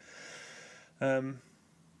about it,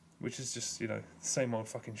 which is just the same old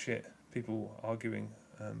fucking shit. People arguing.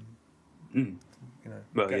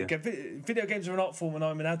 Video games are an art form and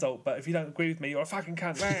I'm an adult, but if you don't agree with me, you're a fucking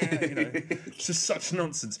cunt. It's just such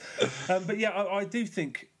nonsense. But yeah, I do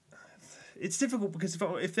think it's difficult because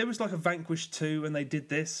if there was like a Vanquish 2 and they did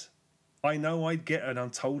this, I know I'd get an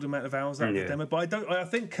untold amount of hours out of the demo, but I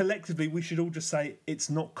think collectively we should all just say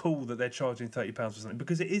it's not cool that they're charging £30 for something,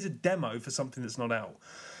 because it is a demo for something that's not out.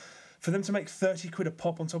 For them to make 30 quid a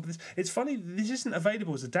pop on top of this, it's funny, this isn't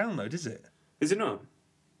available as a download, is it? Is it not?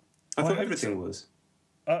 I thought everything was.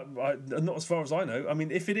 Not as far as I know. I mean,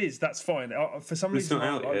 if it is, that's fine. For some reason, it's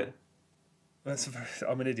not out yet.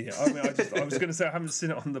 I'm an idiot. I mean, I was going to say I haven't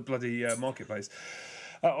seen it on the bloody marketplace.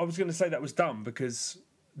 I was going to say that was dumb because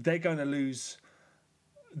they're going to lose.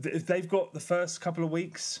 If they've got the first couple of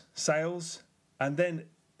weeks sales, and then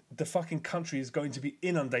the fucking country is going to be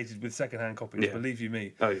inundated with second-hand copies. Yeah. Believe you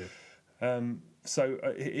me. Oh yeah. So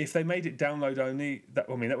if they made it download only, that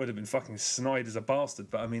would have been fucking snide as a bastard.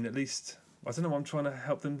 But I mean, at least I don't know. I'm trying to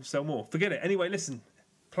help them sell more. Forget it. Anyway, listen,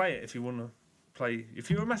 play it if you want to play. If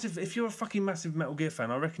you're a fucking massive Metal Gear fan,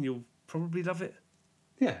 I reckon you'll probably love it.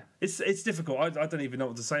 Yeah, it's difficult. I don't even know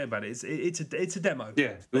what to say about it. It's a demo.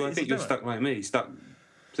 Yeah, well, I think you're stuck like me, stuck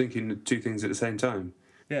thinking 2 things at the same time.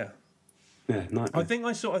 Yeah. Yeah, nightmare. I think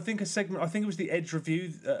a segment. I think it was the Edge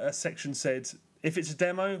review. A section said, if it's a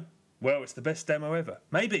demo, well, it's the best demo ever.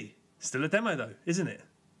 Maybe. Still a demo, though, isn't it?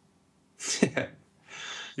 Yeah.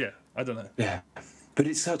 Yeah, I don't know. Yeah. But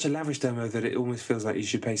it's such a lavish demo that it almost feels like you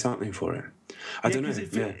should pay something for it. I don't know.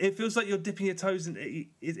 It feels like you're dipping your toes in.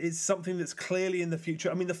 It's something that's clearly in the future.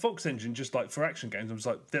 I mean, the Fox engine, just like for action games, I was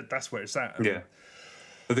like, that's where it's at. Yeah.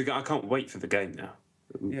 But I can't wait for the game now.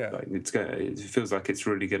 Yeah. It feels like it's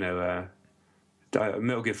really going to...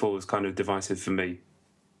 Metal Gear 4 was kind of divisive for me.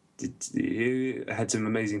 It had some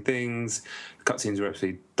amazing things. The cutscenes were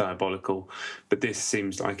absolutely diabolical, but this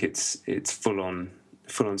seems like it's full on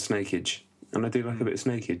snakeage, and I do like a bit of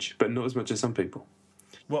snakeage, but not as much as some people.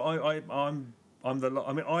 Well, the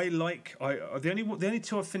only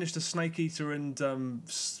 2 I've finished are Snake Eater and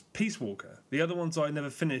Peace Walker. The other ones I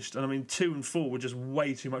never finished, and I mean 2 and 4 were just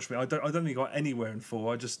way too much for me. I don't think I got anywhere in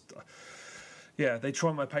 4. They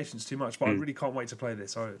try my patience too much, but I really can't wait to play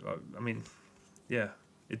this. I mean, yeah.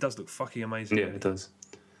 It does look fucking amazing. Yeah, it does.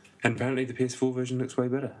 And apparently the PS4 version looks way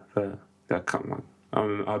better. But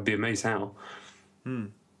I'd be amazed how.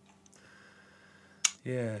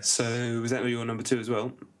 Yeah. So was that your number 2 as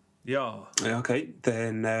well? Yeah. Okay,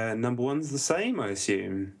 then number 1's the same, I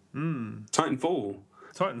assume. Titanfall.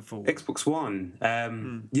 Xbox One.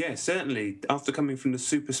 Yeah, certainly. After coming from the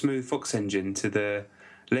super smooth Fox engine to the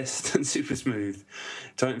less than super smooth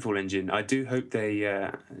Titanfall engine, I do hope they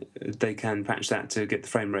can patch that to get the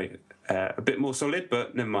frame rate a bit more solid,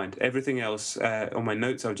 but never mind. Everything else on my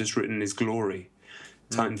notes I've just written is glory.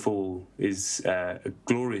 Titanfall is a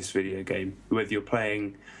glorious video game, whether you're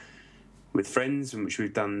playing with friends, which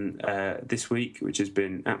we've done this week, which has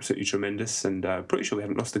been absolutely tremendous, and pretty sure we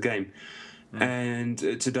haven't lost a game. And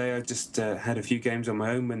today I just had a few games on my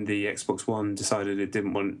own when the Xbox One decided it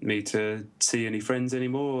didn't want me to see any friends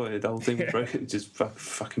anymore. The whole thing was broken, just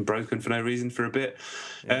fucking broken for no reason for a bit.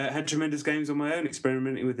 Had tremendous games on my own,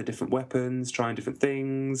 experimenting with the different weapons, trying different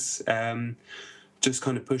things, just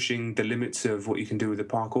kind of pushing the limits of what you can do with the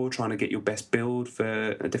parkour, trying to get your best build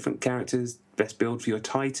for different characters, best build for your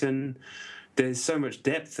Titan, there's so much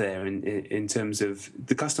depth there in terms of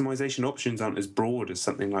the customization options aren't as broad as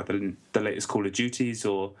something like the latest Call of Duties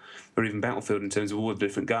or even Battlefield in terms of all the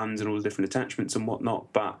different guns and all the different attachments and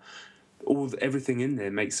whatnot. But everything in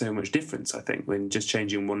there makes so much difference. I think when just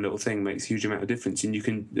changing one little thing makes a huge amount of difference, and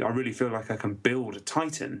I really feel like I can build a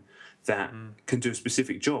Titan that can do a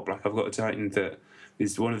specific job. Like I've got a Titan that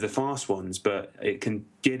is one of the fast ones, but it can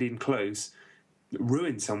get in close,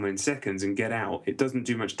 ruin someone in seconds and get out. It doesn't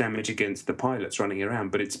do much damage against the pilots running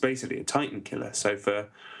around, but it's basically a Titan killer. So for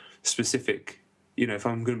specific, if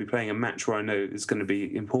I'm going to be playing a match where I know it's going to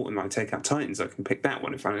be important that I take out Titans, I can pick that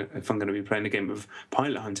one. If I'm going to be playing a game of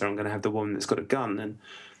Pilot Hunter, I'm going to have the one that's got a gun. And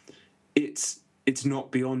it's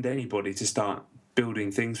not beyond anybody to start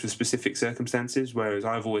building things for specific circumstances, whereas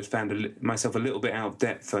I've always found myself a little bit out of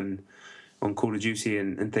depth on Call of Duty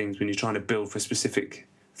and things when you're trying to build for specific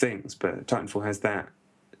things. But Titanfall has that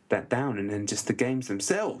down. And then just the games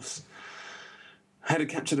themselves. I had a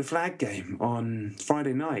Capture the Flag game on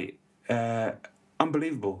Friday night.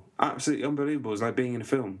 Unbelievable, absolutely unbelievable. It's like being in a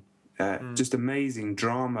film. Just amazing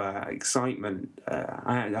drama, excitement.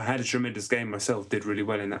 I had a tremendous game myself, did really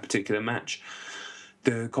well in that particular match.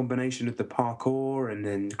 The combination of the parkour and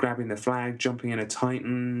then grabbing the flag, jumping in a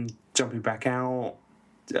Titan, jumping back out.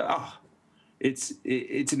 It's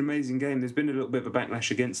an amazing game. There's been a little bit of a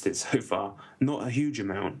backlash against it so far. Not a huge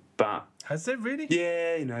amount, but... Has there really?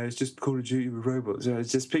 Yeah, it's just Call of Duty with robots.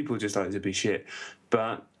 It's just people just like it to be shit.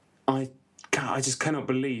 But I just cannot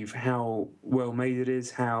believe how well made it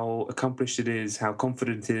is, how accomplished it is, how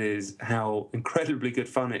confident it is, how incredibly good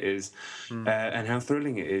fun it is, and how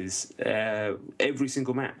thrilling it is. Every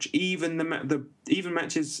single match, even even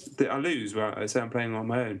matches that I lose, where I say I'm playing on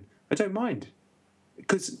my own, I don't mind,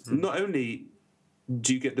 because not only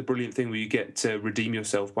do you get the brilliant thing where you get to redeem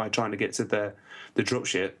yourself by trying to get to the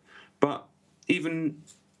dropship, but even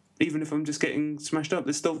if I'm just getting smashed up,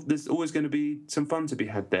 there's always going to be some fun to be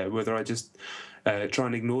had there. Whether I just try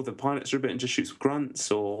and ignore the pilots for a bit and just shoot some grunts,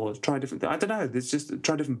 or try different. I don't know.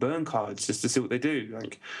 Try different burn cards just to see what they do.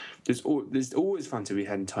 Like there's always fun to be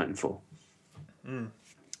had in Titanfall.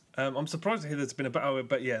 I'm surprised to hear there's been a battle,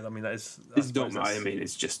 but yeah, I mean that is. It's not. I mean,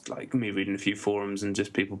 it's just like me reading a few forums and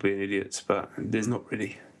just people being idiots. But there's not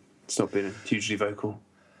really. It's not been hugely vocal.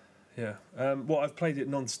 Yeah. I've played it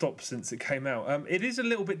non-stop since it came out. It is a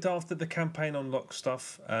little bit daft that the campaign unlocks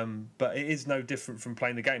stuff, but it is no different from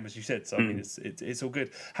playing the game, as you said. So I mean, it's all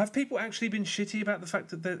good. Have people actually been shitty about the fact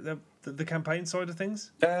that the campaign side of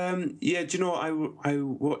things? Yeah. Do you know what? I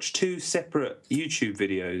watched two separate YouTube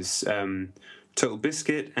videos. Total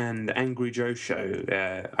Biscuit and Angry Joe Show.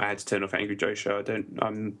 I had to turn off Angry Joe Show.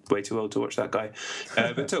 I'm way too old to watch that guy.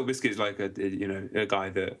 But Total Biscuit is like a guy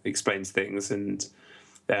that explains things and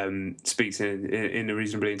speaks in a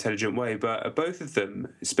reasonably intelligent way. But both of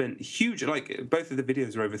them spent both of the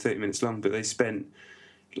videos are over 30 minutes long, but they spent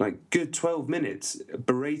good 12 minutes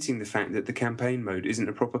berating the fact that the campaign mode isn't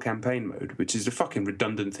a proper campaign mode, which is a fucking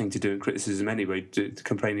redundant thing to do in criticism anyway,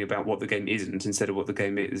 complaining about what the game isn't instead of what the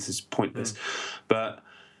game is pointless. But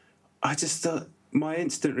I just thought my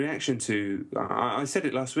instant reaction to... I said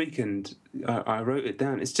it last week and I wrote it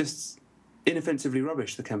down. It's just inoffensively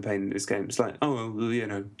rubbish, the campaign in this game. It's like,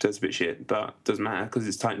 that's a bit shit, but doesn't matter because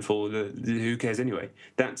it's Titanfall. Who cares anyway?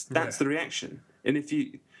 That's the reaction. And if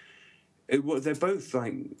you... they're both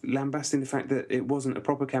lambasting the fact that it wasn't a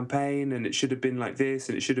proper campaign and it should have been like this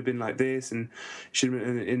and it should have been like this and should have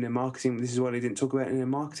been in their marketing. This is why they didn't talk about it in their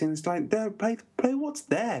marketing. It's like, play what's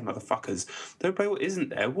there, motherfuckers. Don't play what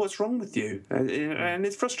isn't there. What's wrong with you? And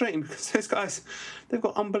it's frustrating because those guys, they've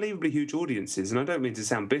got unbelievably huge audiences, and I don't mean to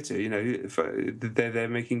sound bitter. They're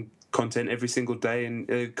making content every single day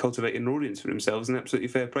and cultivating an audience for themselves, and absolutely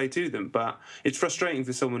fair play to them. But it's frustrating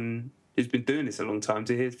for someone who's been doing this a long time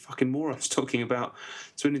to hear fucking morons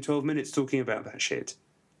spending 12 minutes talking about that shit.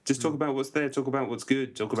 Just talk about what's there, talk about what's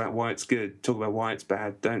good, talk about why it's good, talk about why it's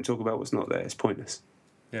bad. Don't talk about what's not there. It's pointless.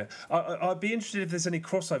 Yeah, I'd be interested if there's any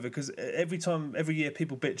crossover, because every year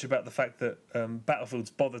people bitch about the fact that Battlefield's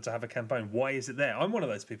bothered to have a campaign. Why is it there? I'm one of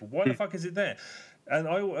those people. Why the fuck is it there? And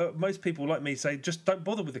most people like me say just don't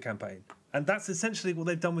bother with the campaign, and that's essentially what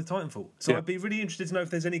they've done with Titanfall. So I'd be really interested to know if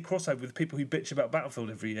there's any crossover with people who bitch about Battlefield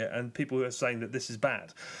every year and people who are saying that this is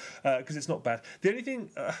bad, because it's not bad. The only thing,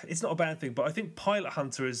 it's not a bad thing, but I think Pilot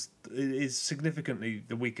Hunter is significantly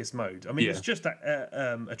the weakest mode. I mean, it's just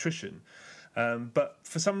attrition. But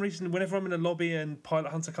for some reason, whenever I'm in a lobby and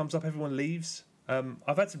Pilot Hunter comes up, everyone leaves.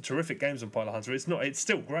 I've had some terrific games on Pilot Hunter. It's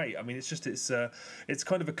still great. I mean, it's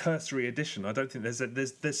kind of a cursory addition. I don't think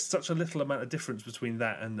there's such a little amount of difference between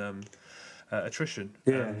that and attrition.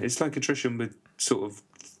 Yeah, it's like attrition with sort of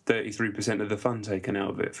 33% of the fun taken out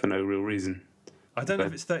of it for no real reason. I don't know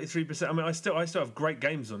if it's 33%. I mean, I still have great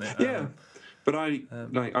games on it. Yeah. But I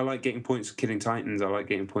like getting points for killing Titans. I like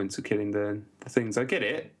getting points for killing the things. I get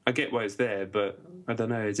it. I get why it's there, but I don't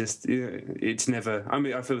know. It's never. I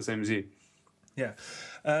mean, I feel the same as you. Yeah,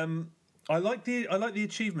 I like the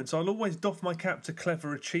achievements. I'll always doff my cap to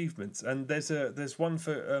clever achievements, and there's one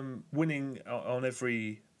for winning on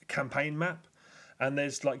every campaign map, and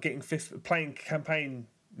there's like playing campaign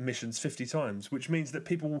missions 50 times, which means that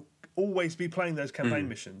people will always be playing those campaign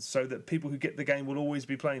missions, so that people who get the game will always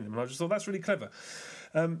be playing them. And I just thought that's really clever.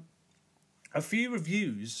 A few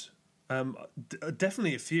reviews,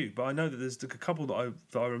 definitely a few, but I know that there's a couple that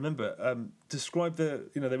I remember described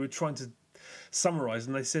they were trying to summarise,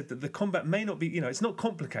 and they said that the combat may not be, it's not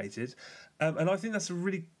complicated, and I think that's a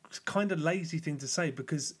really kind of lazy thing to say,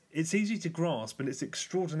 because it's easy to grasp and it's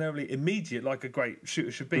extraordinarily immediate, like a great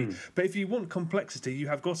shooter should be. But if you want complexity, you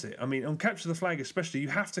have got it. I mean, on Capture the Flag especially, you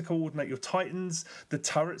have to coordinate your Titans, the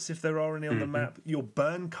turrets if there are any on the map, your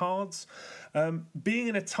burn cards. Being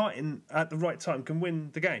in a Titan at the right time can win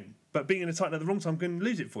the game, but being in a Titan at the wrong time can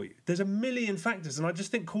lose it for you. There's a million factors, and I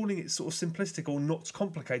just think calling it sort of simplistic or not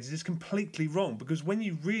complicated is completely wrong, because when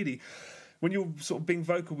you're sort of being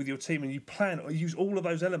vocal with your team and you plan or use all of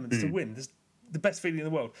those elements to win, there's the best feeling in the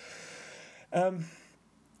world.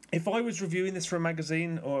 If I was reviewing this for a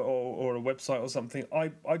magazine or a website or something,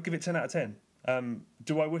 I'd give it 10 out of 10.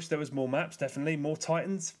 Do I wish there was more maps? Definitely. More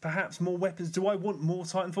Titans? Perhaps. More weapons? Do I want more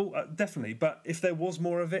Titanfall? Definitely. But if there was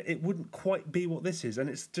more of it, it wouldn't quite be what this is. And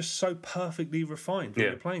it's just so perfectly refined when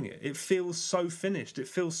you're playing it. It feels so finished. It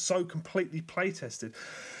feels so completely play-tested.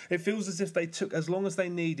 It feels as if they took as long as they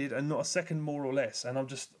needed and not a second more or less. And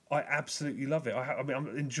I absolutely love it. I mean,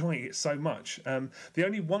 I'm enjoying it so much. The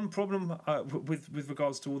only one problem with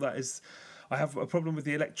regards to all that is I have a problem with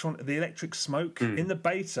the electric smoke. In the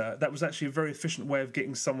beta, that was actually a very efficient way of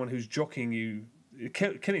getting someone who's jockeying you,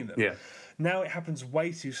 killing them. Yeah. Now it happens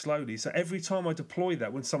way too slowly. So every time I deploy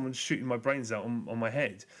that, when someone's shooting my brains out on my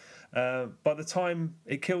head, by the time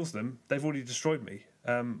it kills them, they've already destroyed me.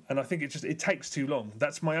 And I think it takes too long.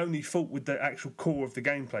 That's my only fault with the actual core of the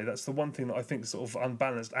gameplay. That's the one thing that I think is sort of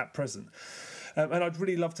unbalanced at present. And I'd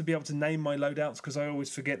really love to be able to name my loadouts, because I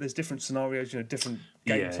always forget there's different scenarios, different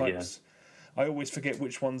game types. I always forget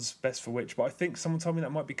which one's best for which, but I think someone told me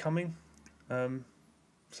that might be coming.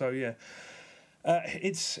 So yeah,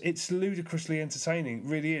 it's ludicrously entertaining. It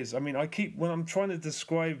really is. I mean, when I'm trying to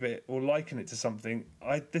describe it or liken it to something,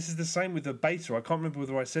 this is the same with the beta. I can't remember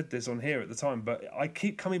whether I said this on here at the time, but I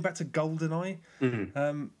keep coming back to GoldenEye.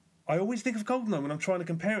 I always think of GoldenEye when I'm trying to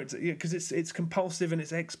compare it to, because it's compulsive and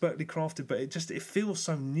it's expertly crafted, but it feels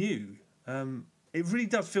so new. It really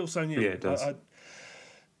does feel so new. Yeah, it does.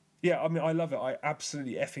 I mean, I love it. I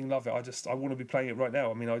absolutely effing love it. I want to be playing it right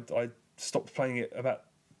now. I mean, I stopped playing it about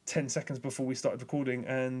 10 seconds before we started recording,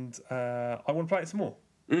 and I want to play it some more.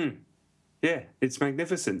 Yeah, it's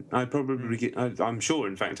magnificent. I'm sure,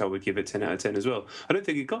 in fact, I would give it 10 out of 10 as well. I don't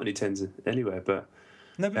think it got any 10s anywhere, but...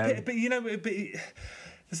 No, but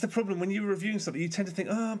that's the problem. When you're reviewing something, you tend to think,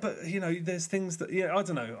 there's things that, I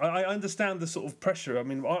don't know. I understand the sort of pressure. I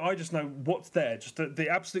mean, I just know what's there. Just the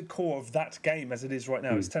absolute core of that game as it is right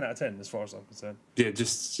now is 10 out of 10 as far as I'm concerned. Yeah,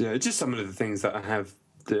 just some of the things that have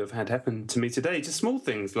had happen to me today. Just small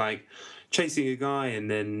things like chasing a guy, and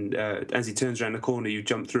then as he turns around the corner, you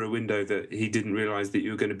jump through a window that he didn't realise that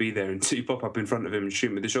you were going to be there until you pop up in front of him and shoot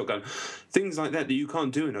him with the shotgun. Things like that you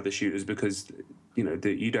can't do in other shooters because,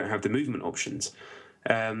 you don't have the movement options.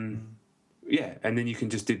 And then you can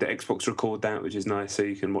just do the Xbox record that, which is nice, so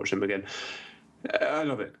you can watch them again. I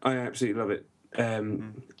love it. I absolutely love it.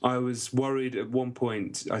 I was worried at one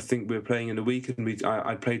point. I think we were playing in a week, and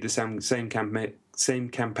I played the same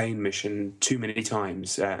campaign mission too many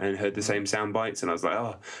times and heard the same sound bites, and I was like,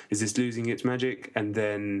 "Oh, is this losing its magic?" And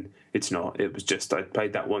then it's not. It was just I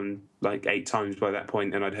played that one like 8 times by that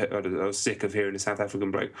point, and I was sick of hearing a South African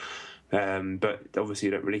bloke. But obviously,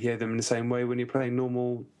 you don't really hear them in the same way when you're playing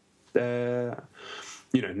normal.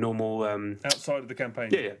 Normal outside of the campaign.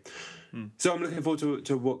 Yeah. So I'm looking forward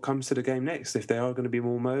to what comes to the game next. If there are going to be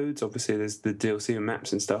more modes, obviously there's the DLC and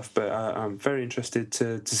maps and stuff. But I'm very interested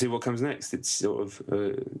to see what comes next. It's sort of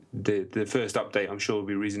the first update. I'm sure will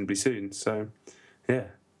be reasonably soon. So yeah,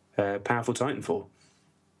 powerful Titanfall.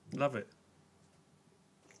 Love it.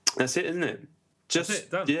 That's it, isn't it? Just That's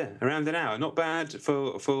it, done. Yeah, around an hour. Not bad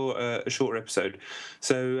for a shorter episode.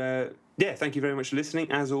 So yeah, thank you very much for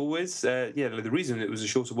listening. As always, the reason it was a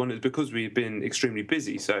shorter one is because we've been extremely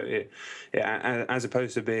busy. So as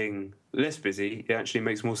opposed to being less busy, it actually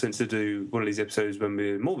makes more sense to do one of these episodes when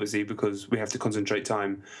we're more busy because we have to concentrate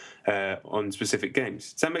time on specific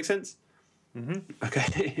games. Does that make sense? Mm-hmm.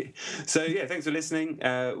 Okay. So yeah, thanks for listening.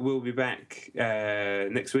 We'll be back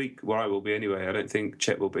next week. Well, I will be anyway. I don't think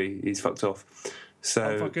Chet will be. He's fucked off. So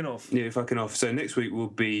I'm fucking off. Yeah, fucking off. So next week will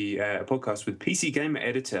be a podcast with PC Gamer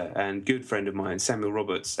editor and good friend of mine, Samuel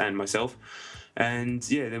Roberts, and myself. And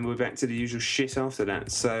yeah, then we're back to the usual shit after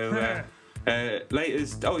that. So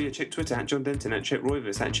laters. Oh yeah, check Twitter at John Denton, at Chet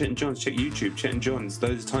Roivas, at Chet and Johns. Check YouTube, Chet and Johns.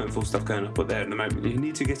 Loads of Titanfall stuff going up there at the moment. You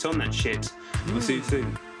need to get on that shit. We'll see you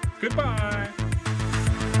soon. Goodbye.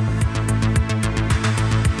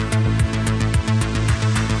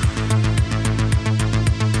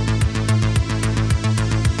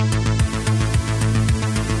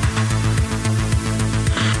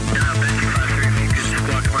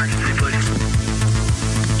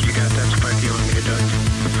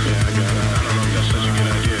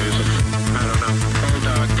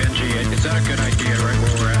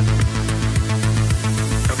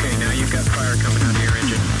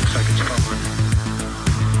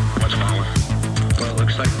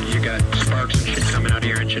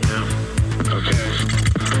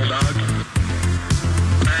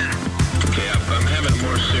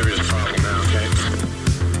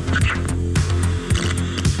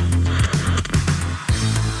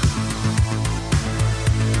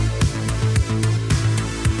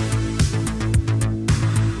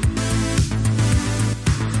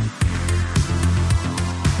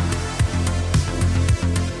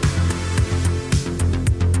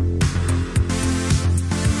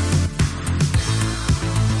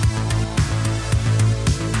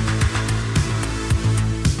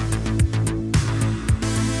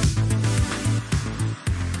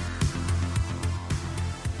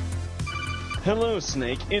 Hello,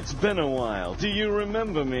 Snake. It's been a while. Do you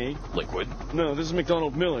remember me? Liquid? No, this is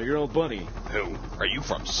McDonald Miller, your old buddy. Who? Are you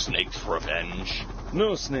from Snake's Revenge?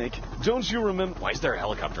 No, Snake. Don't you remember? Why is there a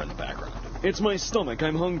helicopter in the background? It's my stomach.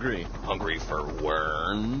 I'm hungry. Hungry for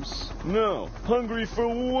worms? No, hungry for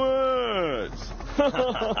words.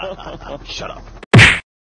 Shut up.